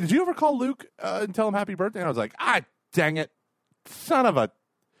 hey, did you ever call Luke and tell him happy birthday? And I was like, dang it. Son of a...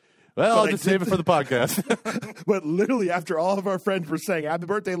 Well, I'll just save it for the podcast. But literally, after all of our friends were saying, happy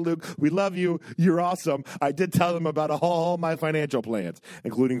birthday, Luke, we love you, you're awesome, I did tell them about all my financial plans,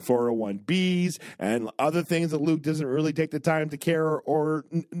 including 401bs and other things that Luke doesn't really take the time to care or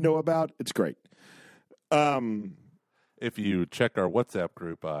know about. It's great. If you check our WhatsApp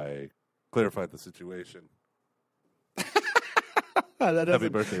group, I clarified the situation. That Happy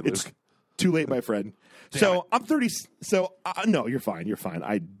birthday, Luke. It's Too late, my friend. So I'm 30. So no, you're fine. You're fine.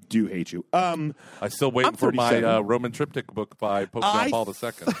 I do hate you. I'm still waiting for my Roman triptych book by Pope John Paul II.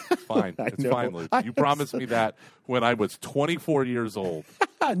 It's fine. It's fine, Luke. You promised me that when I was 24 years old.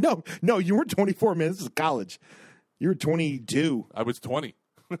 No, you weren't 24, man. This is college. You were 22. I was 20.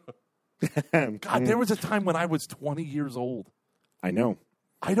 God, there was a time when I was 20 years old. I know.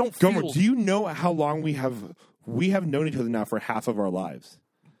 I don't feel... Gomer, do you know how long we have known each other now for half of our lives?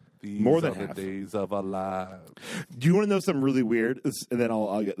 More than half. The days of our lives. Do you want to know something really weird? And then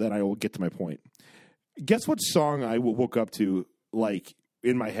I will get to my point. Guess what song I woke up to, like,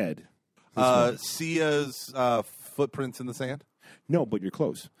 in my head? Sia's Footprints in the Sand? No, but you're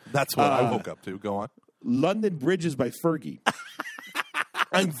close. That's what I woke up to. Go on. London Bridges by Fergie.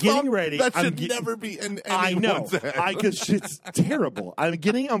 I'm getting ready. That should never be in anyone's head. I know. Because it's terrible. I'm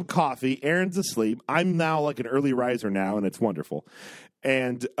getting coffee. Aaron's asleep. I'm now like an early riser now, and it's wonderful.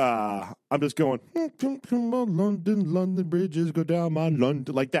 And I'm just going, London bridges go down my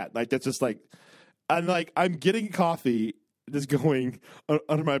London, like that. Like that's just like, I'm getting coffee, just going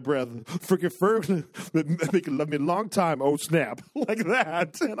under my breath. Freaking Fergie, make it love me a long time. Oh snap, like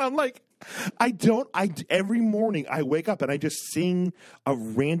that. And I'm like, every morning I wake up and I just sing a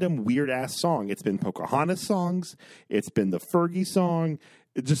random weird ass song. It's been Pocahontas songs. It's been the Fergie song.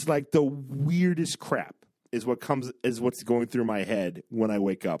 It's just like the weirdest crap. Is what's going through my head when I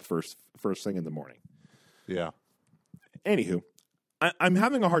wake up first thing in the morning. Yeah. Anywho, I'm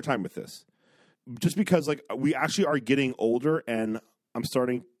having a hard time with this, just because like we actually are getting older, and I'm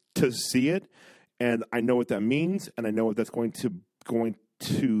starting to see it, and I know what that means, and I know what that's going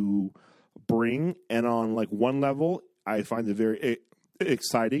to bring. And on like one level, I find it very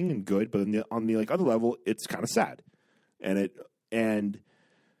exciting and good, but on the like other level, it's kind of sad, and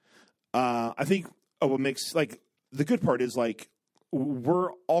I think. Oh, what makes like the good part is like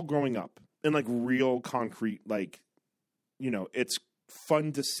we're all growing up in like real concrete, like, you know, it's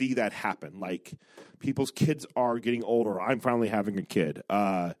fun to see that happen. Like people's kids are getting older. I'm finally having a kid.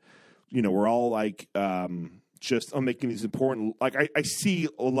 You know, we're all like just making these important. Like I see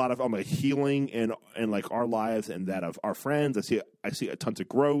a lot of healing in like our lives and that of our friends. I see a tons of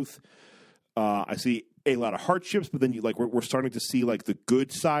growth. I see a lot of hardships, but then we're starting to see like the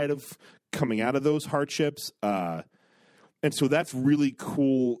good side of coming out of those hardships. And so that's really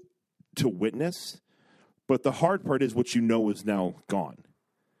cool to witness. But the hard part is what you know is now gone.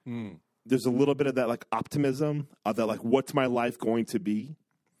 Mm. There's a little bit of that like optimism of that, like, what's my life going to be?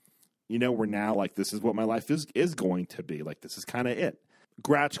 You know, we're now like, this is what my life is going to be. Like, this is kind of it.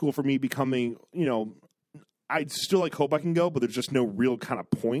 Grad school for me becoming, you know, I still like hope I can go, but there's just no real kind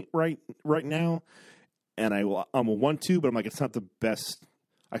of point right now. And I'm a want to, but I'm like, it's not the best.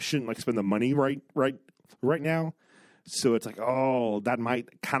 I shouldn't like spend the money right now. So it's like, oh, that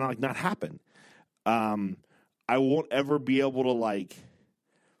might kind of like not happen. I won't ever be able to like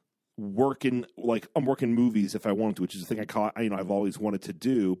work in like I'm working movies if I wanted to, which is the thing I've always wanted to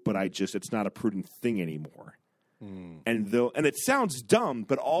do, but it's not a prudent thing anymore. Mm. And it sounds dumb,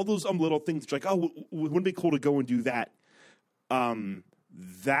 but all those little things like, oh, wouldn't it be cool to go and do that?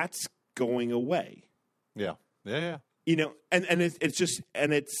 That's going away. Yeah. You know, and it's just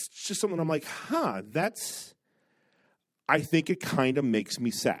something I'm like, I think it kind of makes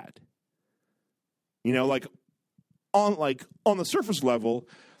me sad. You know, like on the surface level,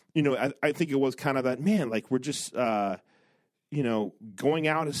 you know, I think it was kind of that, man, like we're just you know, going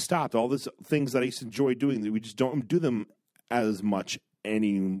out has stopped. All these things that I used to enjoy doing, we just don't do them as much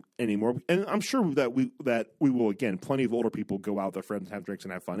anymore. And I'm sure that we will again. Plenty of older people go out with their friends, have drinks,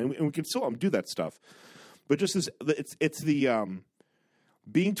 and have fun, and we can still do that stuff. But just it's the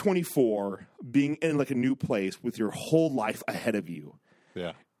being 24, being in like a new place with your whole life ahead of you,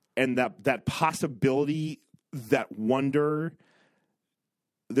 yeah, and that possibility, that wonder.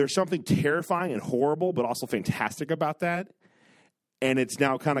 There's something terrifying and horrible, but also fantastic about that. And it's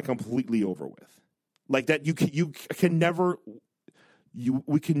now kind of completely over with. Like that, we can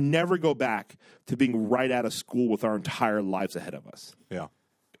never go back to being right out of school with our entire lives ahead of us. Yeah.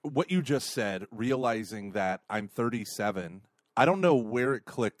 What you just said, realizing that I'm 37, I don't know where it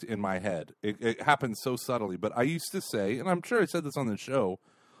clicked in my head. It happened so subtly, but I used to say, and I'm sure I said this on the show,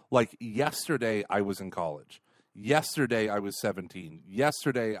 like yesterday I was in college. Yesterday I was 17.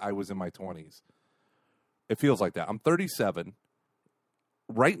 Yesterday I was in my 20s. It feels like that. I'm 37.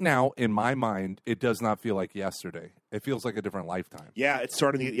 Right now, in my mind, it does not feel like yesterday. It feels like a different lifetime. Yeah, it's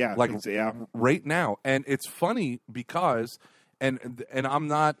starting to, yeah. Like, right now. And it's funny because, and I'm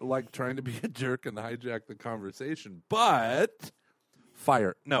not, like, trying to be a jerk and hijack the conversation, but,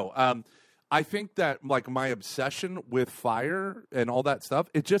 fire. No, I think that like my obsession with fire and all that stuff,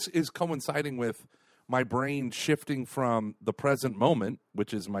 it just is coinciding with my brain shifting from the present moment,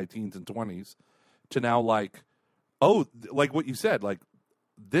 which is my teens and 20s, to now like, oh, like what you said, like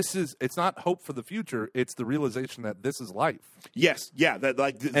it's not hope for the future, it's the realization that this is life. Yes, yeah, that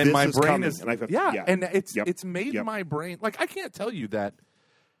like And this my is brain coming. is And and it's Yep. it's made Yep. my brain like I can't tell you that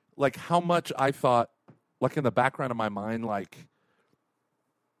like how much I thought like in the background of my mind like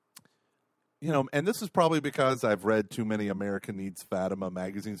and this is probably because I've read too many American Needs Fatima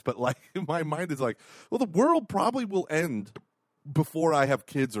magazines, but like my mind is like, well, the world probably will end before I have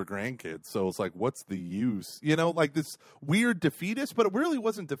kids or grandkids. So it's like, what's the use? Like this weird defeatist, but it really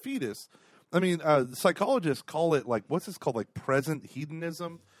wasn't defeatist. I mean, psychologists call it like, what's this called? Like present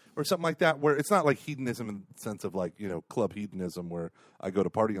hedonism or something like that, where it's not like hedonism in the sense of like, club hedonism where I go to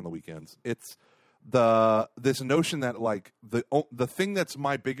party on the weekends. It's this notion that like the thing that's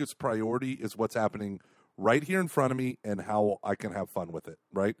my biggest priority is what's happening right here in front of me and how I can have fun with it,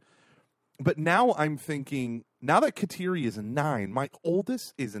 right? But now I'm thinking, now that Kateri is 9, my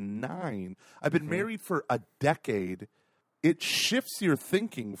oldest is 9. I've been married for a decade. It shifts your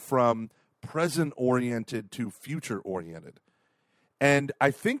thinking from present-oriented to future-oriented. And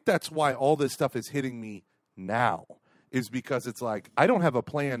I think that's why all this stuff is hitting me now, is because it's like, I don't have a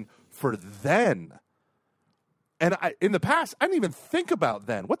plan for then. And in the past, I didn't even think about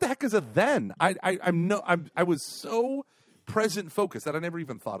then. What the heck is a then? I was so present focused that I never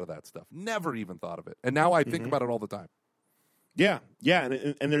even thought of that stuff. Never even thought of it. And now I think about it all the time. Yeah,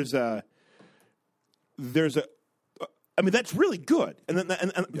 and there's a, I mean, that's really good, and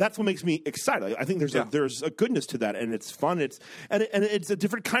that's what makes me excited. I think there's a goodness to that, and it's fun. It's a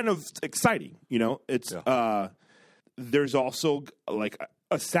different kind of exciting. It's there's also like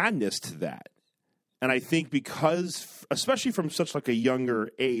a sadness to that, and I think because, especially from such like a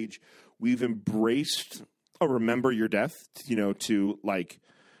younger age, we've embraced remember your death. To like,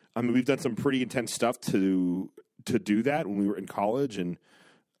 I mean, we've done some pretty intense stuff to do that when we were in college, and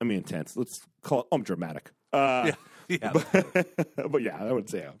I mean, intense. Let's call it dramatic. Yeah. But yeah, I wouldn't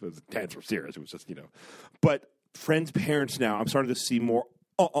say it was intense or serious. It was just, But friends, parents now, I'm starting to see more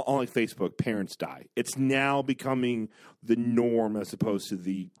on like Facebook, parents die. It's now becoming the norm as opposed to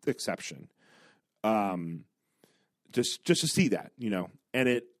the exception. Just to see that,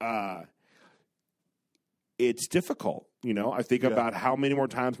 and it's difficult. I think about how many more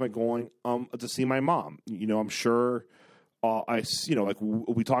times am I going to see my mom. I'm sure.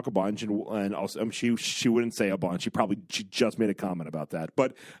 We talk a bunch, and also she wouldn't say a bunch. She just made a comment about that.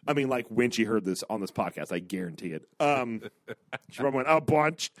 But I mean, like when she heard this on this podcast, I guarantee it. She probably went a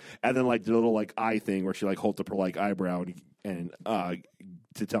bunch, and then like the little like eye thing where she like holds up her like eyebrow and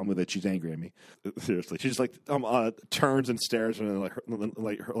to tell me that she's angry at me. Seriously, she just like turns and stares, and then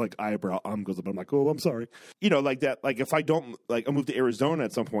her eyebrow goes up. I'm like, oh, I'm sorry. Like that. Like if I don't I move to Arizona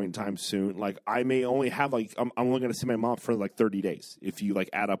at some point in time soon, like I may only have I'm only going to see my mom for like 30 days if you like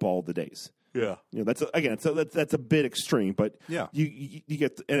add up all the days. Yeah. That's that's a bit extreme, but yeah, you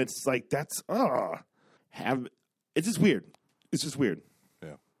get, and it's like that's it's just weird. It's just weird.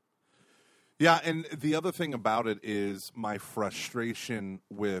 Yeah, and the other thing about it is my frustration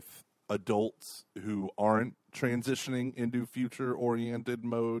with adults who aren't transitioning into future-oriented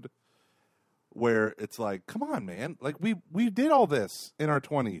mode, where it's like, come on, man. Like, we did all this in our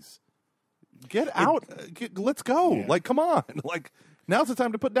 20s. Get out. Let's go. Yeah. Like, come on. Like, now's the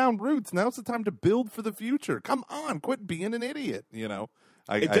time to put down roots. Now's the time to build for the future. Come on. Quit being an idiot,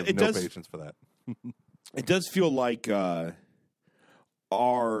 I have no patience for that. It does feel like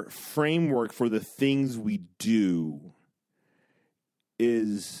our framework for the things we do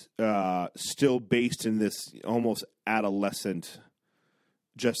is still based in this almost adolescent,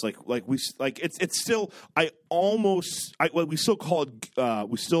 just like we it's still we still call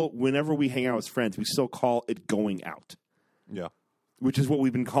it whenever we hang out as friends we still call it going out. Yeah. Which is what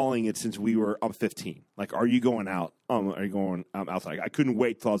we've been calling it since we were 15. Like, are you going out? Are you going outside? I couldn't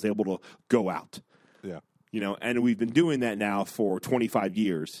wait till I was able to go out. Yeah. And we've been doing that now for 25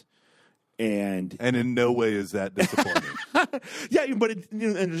 years, and in no way is that disappointing. Yeah, but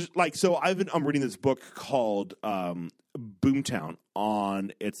so I'm reading this book called Boomtown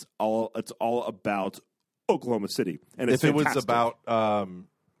it's all about Oklahoma City, and it's if it was about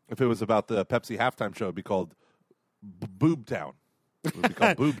the Pepsi halftime show, it'd be called Boobtown. It would be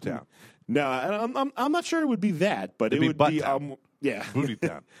called Boobtown. No, I'm not sure it would be that, but it would be yeah,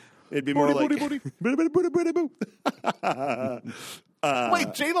 Bootytown. It'd be more booty, like booty.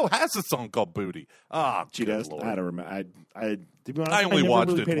 Wait, J-Lo has a song called Booty. She does. Lord. I don't remember. I only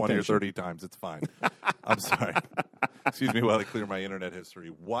watched really it 20 or 30 times. It's fine. I'm sorry. Excuse me while I clear my internet history.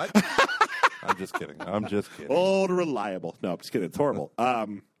 What? I'm just kidding. I'm just kidding. Old reliable. No, I'm just kidding. It's horrible.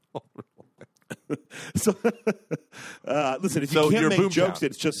 So, listen, if you So can't you're make Boomtown. jokes,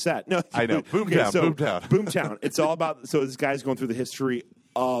 it's just sad. No, I know. Boomtown, Boomtown. Boomtown. It's all about. So this guy's going through the history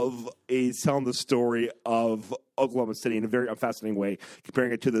of. He's telling the story of Oklahoma City in a very fascinating way,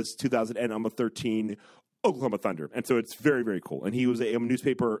 comparing it to this 2013 Oklahoma Thunder, and so it's very, very cool. And he was a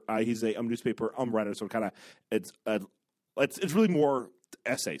newspaper. He's a newspaper writer, so kind of it's really more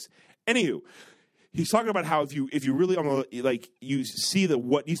essays. Anywho. He's talking about how if you really like you see that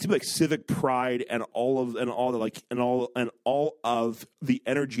what used to be like civic pride and all of the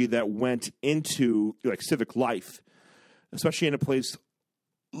energy that went into like civic life, especially in a place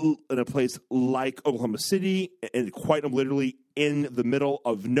like Oklahoma City and quite literally in the middle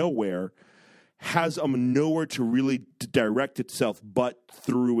of nowhere, has nowhere to really direct itself but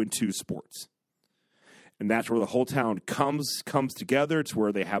through into sports. And that's where the whole town comes together. It's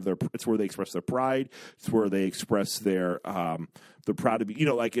where they have it's where they express their pride. It's where they express they're proud to be.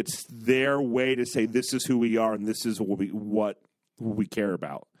 Like it's their way to say this is who we are and this is what we care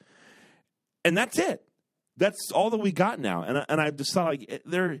about. And that's it. That's all that we got now. And I just thought like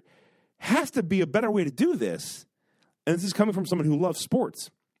there has to be a better way to do this. And this is coming from someone who loves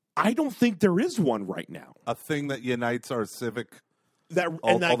sports. I don't think there is one right now. A thing that unites our civic.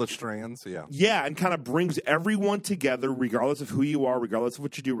 All the strands, yeah. Yeah, and kind of brings everyone together, regardless of who you are, regardless of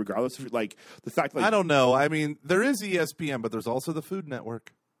what you do, regardless of, like, the fact that... I don't know. I mean, there is ESPN, but there's also the Food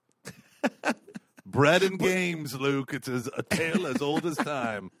Network. Bread and games, Luke. It's a tale as old as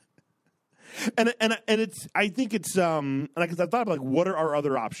time. And it's... I think it's... because I thought about, like, what are our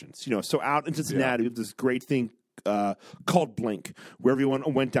other options? So out in Cincinnati, we have this great thing called Blink, where everyone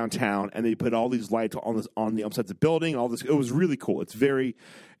went downtown and they put all these lights on the upsides of the building. All this, it was really cool. It's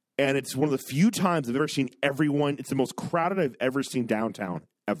one of the few times I've ever seen everyone. It's the most crowded I've ever seen downtown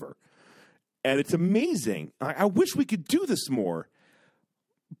ever, and it's amazing. I wish we could do this more,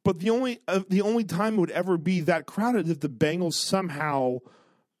 but the only time it would ever be that crowded is if the Bengals somehow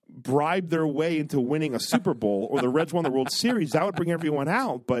bribed their way into winning a Super Bowl or the Reds won the World Series. That would bring everyone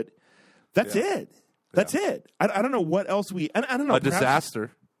out, but that's it. That's it. I don't know what else I don't know.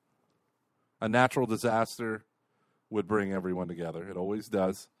 Disaster. A natural disaster would bring everyone together. It always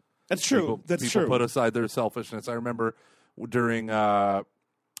does. That's true. People put aside their selfishness. I remember during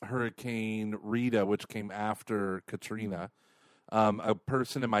Hurricane Rita, which came after Katrina, a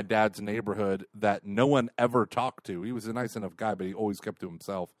person in my dad's neighborhood that no one ever talked to. He was a nice enough guy, but he always kept to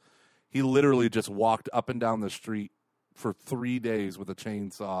himself. He literally just walked up and down the street for 3 days with a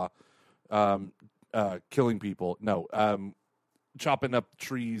chainsaw, killing people. Chopping up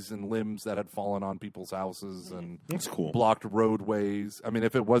trees and limbs that had fallen on people's houses and that's cool. Blocked roadways. I mean,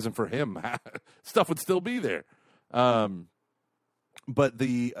 if it wasn't for him, stuff would still be there. But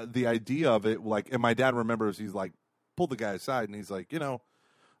the idea of it, like, and my dad remembers, he's like, pulled the guy aside and he's like,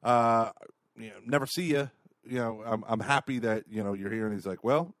 never see you. I'm happy that, you're here. And he's like,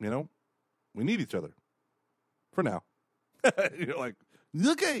 well, we need each other for now. You're like,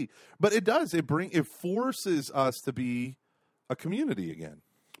 okay. But it does. It forces us to be a community again.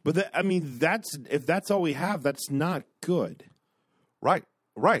 But if that's all we have, that's not good. Right.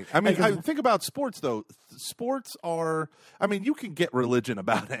 I mean, think about sports, though. Sports are, you can get religion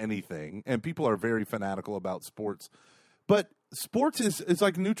about anything, and people are very fanatical about sports. But sports is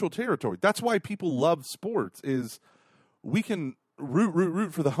like neutral territory. That's why people love sports, is we can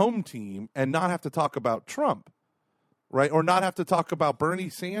root for the home team and not have to talk about Trump, right? Or not have to talk about Bernie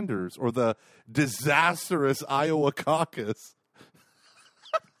Sanders or the disastrous Iowa caucus.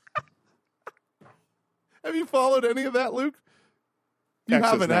 Have you followed any of that, Luke? You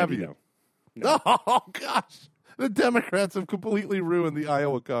haven't, have you? No. Oh, gosh. The Democrats have completely ruined the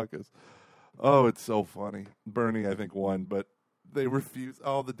Iowa caucus. Oh, it's so funny. Bernie, I think, won, but they refuse.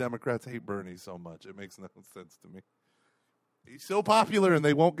 Oh, the Democrats hate Bernie so much. It makes no sense to me. He's so popular, and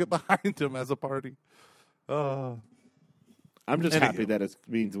they won't get behind him as a party. I'm just happy that it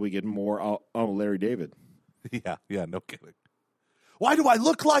means we get more Larry David. Yeah, no kidding. Why do I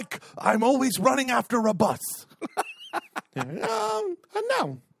look like I'm always running after a bus? No.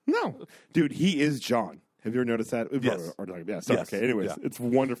 Dude, he is John. Have you ever noticed that? Yes. Yes. Okay, anyways, It's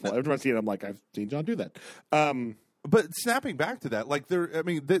wonderful. Every time I see it, I'm like, I've seen John do that. But snapping back to that, like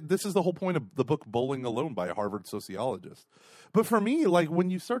this is the whole point of the book Bowling Alone by a Harvard sociologist. But for me, like when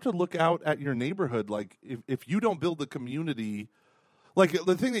you start to look out at your neighborhood, like if you don't build the community, like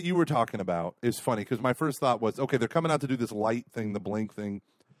the thing that you were talking about is funny because my first thought was, okay, they're coming out to do this light thing, the Blink thing.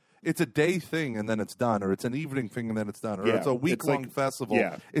 It's a day thing and then it's done, or it's an evening thing and then it's done, or it's a week-long festival.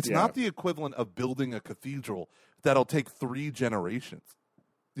 Yeah, it's not the equivalent of building a cathedral that'll take 3 generations,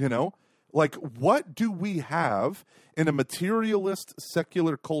 Like, what do we have in a materialist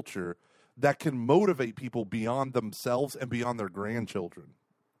secular culture that can motivate people beyond themselves and beyond their grandchildren?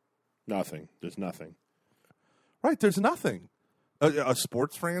 Nothing. There's nothing. Right, there's nothing. A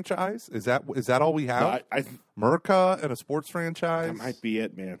sports franchise? Is that all we have? No, Merca and a sports franchise? that might be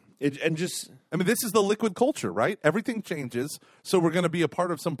it, man. I mean, this is the liquid culture, right? Everything changes, so we're going to be a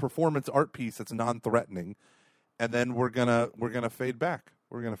part of some performance art piece that's non-threatening, and then we're gonna fade back.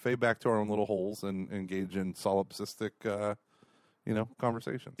 We're gonna fade back to our own little holes and engage in solipsistic,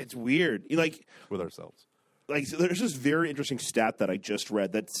 conversations. It's weird. Like with ourselves. Like so there's this very interesting stat that I just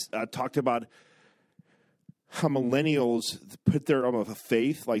read that's talked about how millennials put their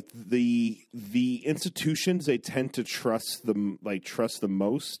faith, like the institutions they tend to trust the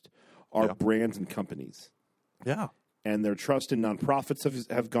most are brands and companies. Yeah. And their trust in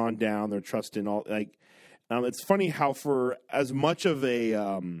nonprofits have gone down. Their trust in all it's funny how for as much of a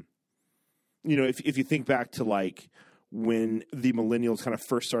if you think back to like when the millennials kind of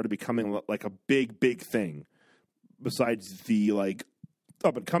first started becoming like a big thing, besides the like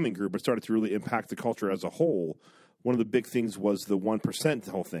up and coming group, it started to really impact the culture as a whole. One of the big things was the 1%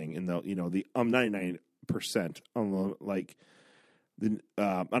 whole thing, and the 99% like the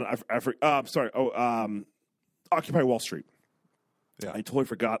Occupy Wall Street. Yeah, I totally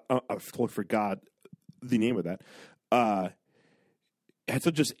forgot the name of that. It had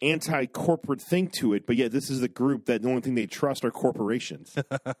such just anti-corporate thing to it, but yet this is the group that the only thing they trust are corporations.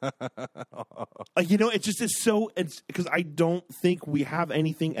 It just is so. It's because I don't think we have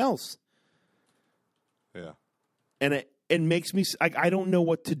anything else. Yeah, and it makes me like I don't know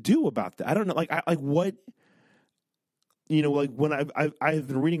what to do about that. I don't know what. When I've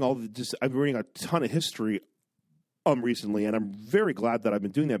been reading I've been reading a ton of history recently, and I'm very glad that I've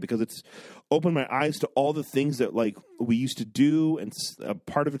been doing that because it's opened my eyes to all the things that like we used to do, and a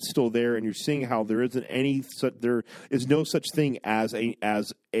part of it's still there. And you're seeing how there is no such thing as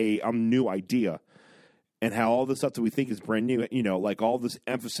a new idea, and how all the stuff that we think is brand new, like all this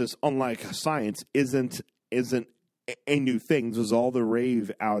emphasis on like science isn't a new thing. This was all the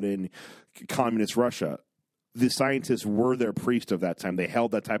rave out in communist Russia. The scientists were their priest of that time. They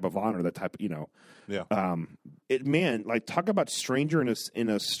held that type of honor, that type, Yeah. Talk about stranger in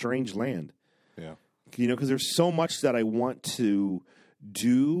a strange land. Yeah. Because there's so much that I want to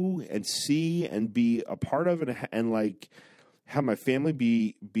do and see and be a part of, and like have my family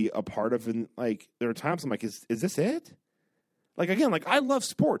be a part of. And like there are times I'm like, is this it? Like again, like I love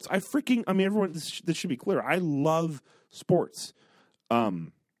sports. Everyone. This should be clear. I love sports.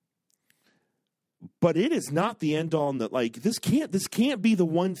 But it is not the end all. That like this can't be the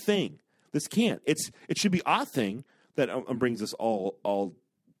one thing. This can't. It should be a thing that brings us all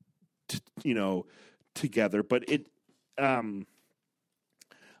together. But I'm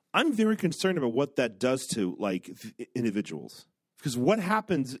very concerned about what that does to like individuals. Because what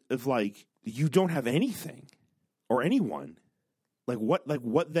happens if like you don't have anything or anyone? Like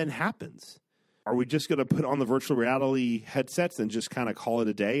what then happens? Are we just going to put on the virtual reality headsets and just kind of call it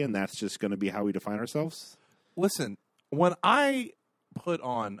a day, and that's just going to be how we define ourselves? Listen, when I put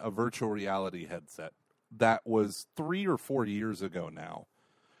on a virtual reality headset that was 3 or 4 years ago now,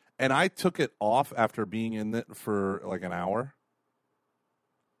 and I took it off after being in it for like an hour,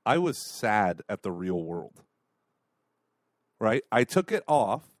 I was sad at the real world. Right? I took it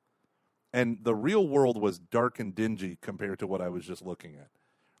off, and the real world was dark and dingy compared to what I was just looking at.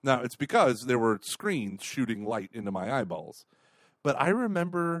 Now, it's because there were screens shooting light into my eyeballs. But I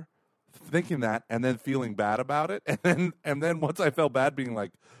remember thinking that and then feeling bad about it. And then once I felt bad, being like,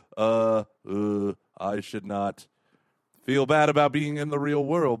 I should not feel bad about being in the real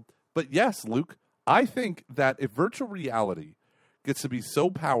world. But yes, Luke, I think that if virtual reality gets to be so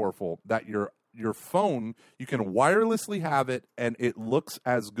powerful that your phone, you can wirelessly have it and it looks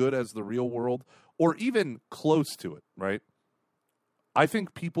as good as the real world or even close to it, right? I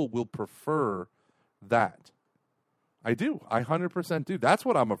think people will prefer that. I do. I 100% do. That's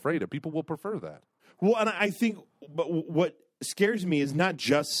what I'm afraid of. People will prefer that. Well, and I think but what scares me is not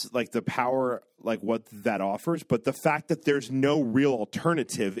just like the power, like what that offers, but the fact that there's no real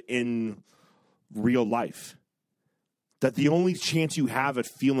alternative in real life. That the only chance you have at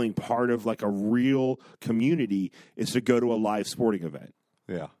feeling part of like a real community is to go to a live sporting event.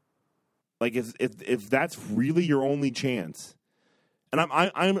 Yeah. Like if that's really your only chance. And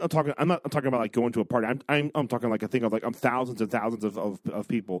I'm not talking about like going to a party. I'm talking like I think of like thousands and thousands of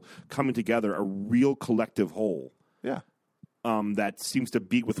people coming together, a real collective whole. Yeah. That seems to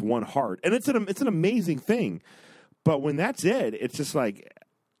beat with one heart, and it's an amazing thing. But when that's it, it's just like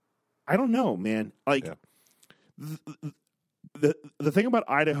I don't know, man. Like the thing about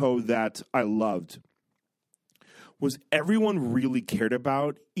Idaho that I loved was everyone really cared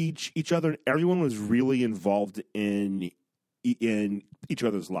about each other. Everyone was really involved in each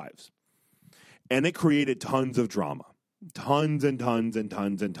other's lives, and it created tons of drama, tons and tons and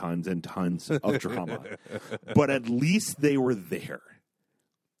tons and tons and tons of drama. But at least they were there.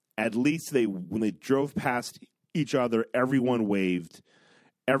 At least when they drove past each other, everyone waved.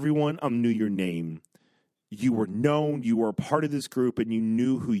 Everyone knew your name. You were known. You were a part of this group, and you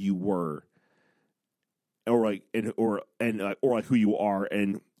knew who you were, or who you are.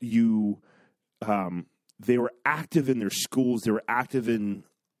 And you, they were active in their schools. They were active in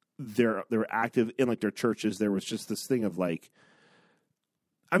like their churches. There was just this thing of like,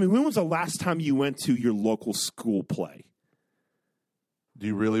 I mean, when was the last time you went to your local school play? Do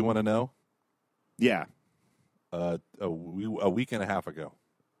you really want to know? Yeah. A week and a half ago.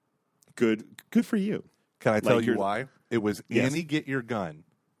 Good for you. Can I tell you why? It was Yes. Annie Get Your Gun.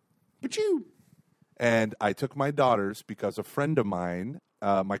 But you. And I took my daughters because a friend of mine,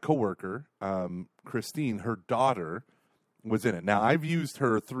 my coworker, Christine, her daughter was in it. Now, I've used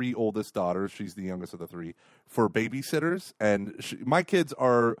her 3 oldest daughters, she's the youngest of the 3, for babysitters. And my kids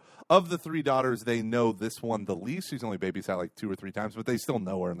are, of the 3 daughters, they know this one the least. She's only babysat like 2 or 3 times, but they still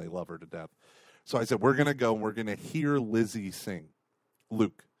know her and they love her to death. So I said, we're going to go and we're going to hear Lizzie sing,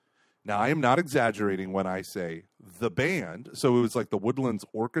 Luke. Now, I am not exaggerating when I say the band. So it was like the Woodlands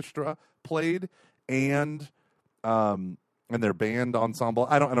Orchestra played and their band ensemble.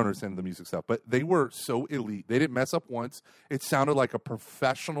 I don't understand the music stuff, but they were so elite. They didn't mess up once. It sounded like a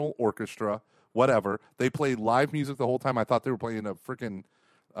professional orchestra, whatever. They played live music the whole time. I thought they were playing a freaking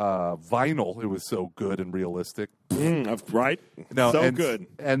vinyl. It was so good and realistic. Right? No, so good.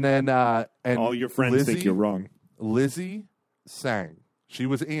 And then and all your friends think you're wrong. Lizzie sang. She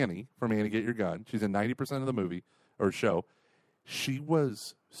was Annie from Annie Get Your Gun. She's in 90% of the movie or show. She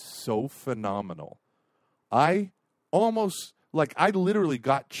was so phenomenal. I literally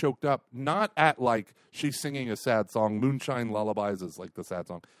got choked up, not at like she's singing a sad song. Moonshine Lullabies is like the sad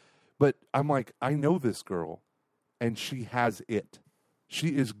song. But I'm like, I know this girl, and she has it.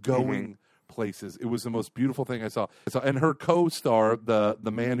 She is going places. It was the most beautiful thing I saw. And her co-star, the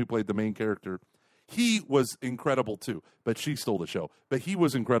man who played the main character, he was incredible too, but she stole the show. But he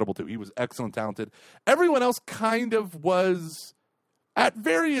was incredible too. He was excellent, talented. Everyone else kind of was at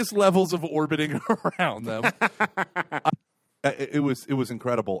various levels of orbiting around them. It was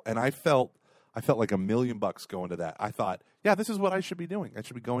incredible, and I felt like $1 million going to that. I thought, yeah, this is what I should be doing. I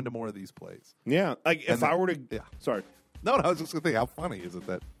should be going to more of these plays. Yeah, like if I were to, sorry, no, I was just gonna think, how funny is it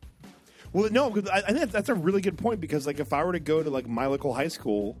that? Well, no, because I think that's a really good point because like if I were to go to like my local high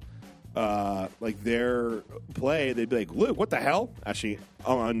school. Like their play, they'd be like, Luke, what the hell? Actually,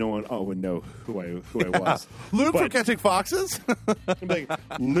 no one would know who I was. Luke from Catching Foxes? I'd be like,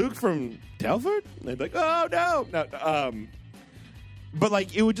 Luke from Telford? And they'd be like, oh, no. But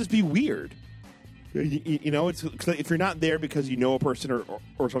like, it would just be weird. You know, it's if you're not there because you know a person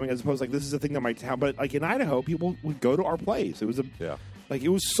or something, as opposed to like, this is a thing that my town, but like in Idaho, people would go to our plays. It was like, it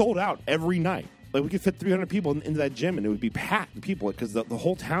was sold out every night. Like, we could fit 300 people into that gym, and it would be packed people because the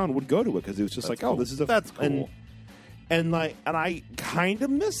whole town would go to it because it was just That's like, cool. oh, this is That's cool. And I kind of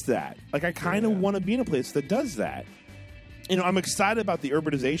miss that. Like, I kind of want to be in a place that does that. You know, I'm excited about the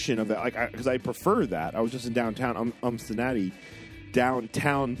urbanization of that, like, because I prefer that. I was just in downtown Cincinnati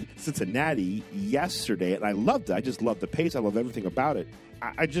yesterday, and I loved it. I just love the pace. I love everything about it.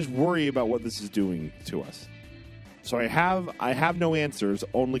 I just worry about what this is doing to us. So I have no answers,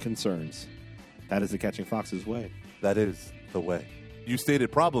 only concerns. That is the Catching Foxes way. That is the way. You stated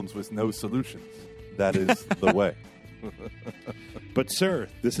problems with no solutions. That is the way. But, sir,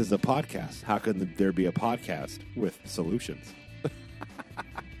 this is a podcast. How can there be a podcast with solutions?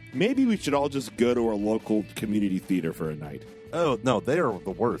 Maybe we should all just go to our local community theater for a night. Oh, no, they are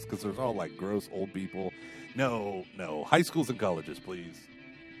the worst because there's all like gross old people. No. High schools and colleges, please.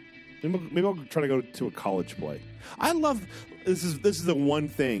 Maybe I'll try to go to a college play. I love this is the one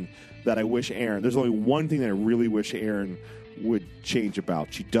thing that I wish Erin. There's only one thing that I really wish Erin would change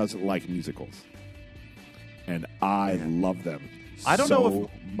about. She doesn't like musicals, and I love them. I don't know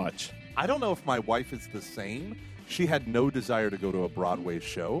much. I don't know if my wife is the same. She had no desire to go to a Broadway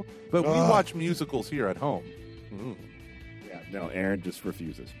show, but we watch musicals here at home. Yeah, no, Erin just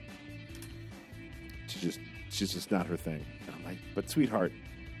refuses. She's just not her thing. And I'm like, but sweetheart,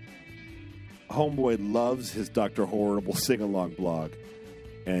 homeboy loves his Dr. Horrible sing-along blog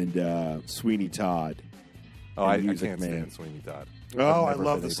and Sweeney Todd. Oh, I Music can't Man. stand Sweeney Todd. Oh, I've I never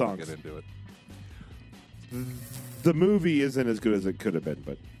love been the able to songs. Get into it. The movie isn't as good as it could have been,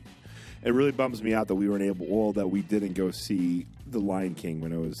 but It really bums me out that we weren't able, well, that we didn't go see The Lion King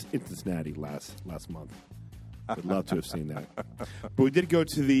when I was in Cincinnati last month. I'd love to have seen that. But we did go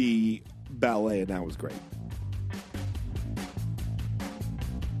to the ballet, and that was great.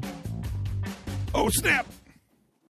 Oh, snap!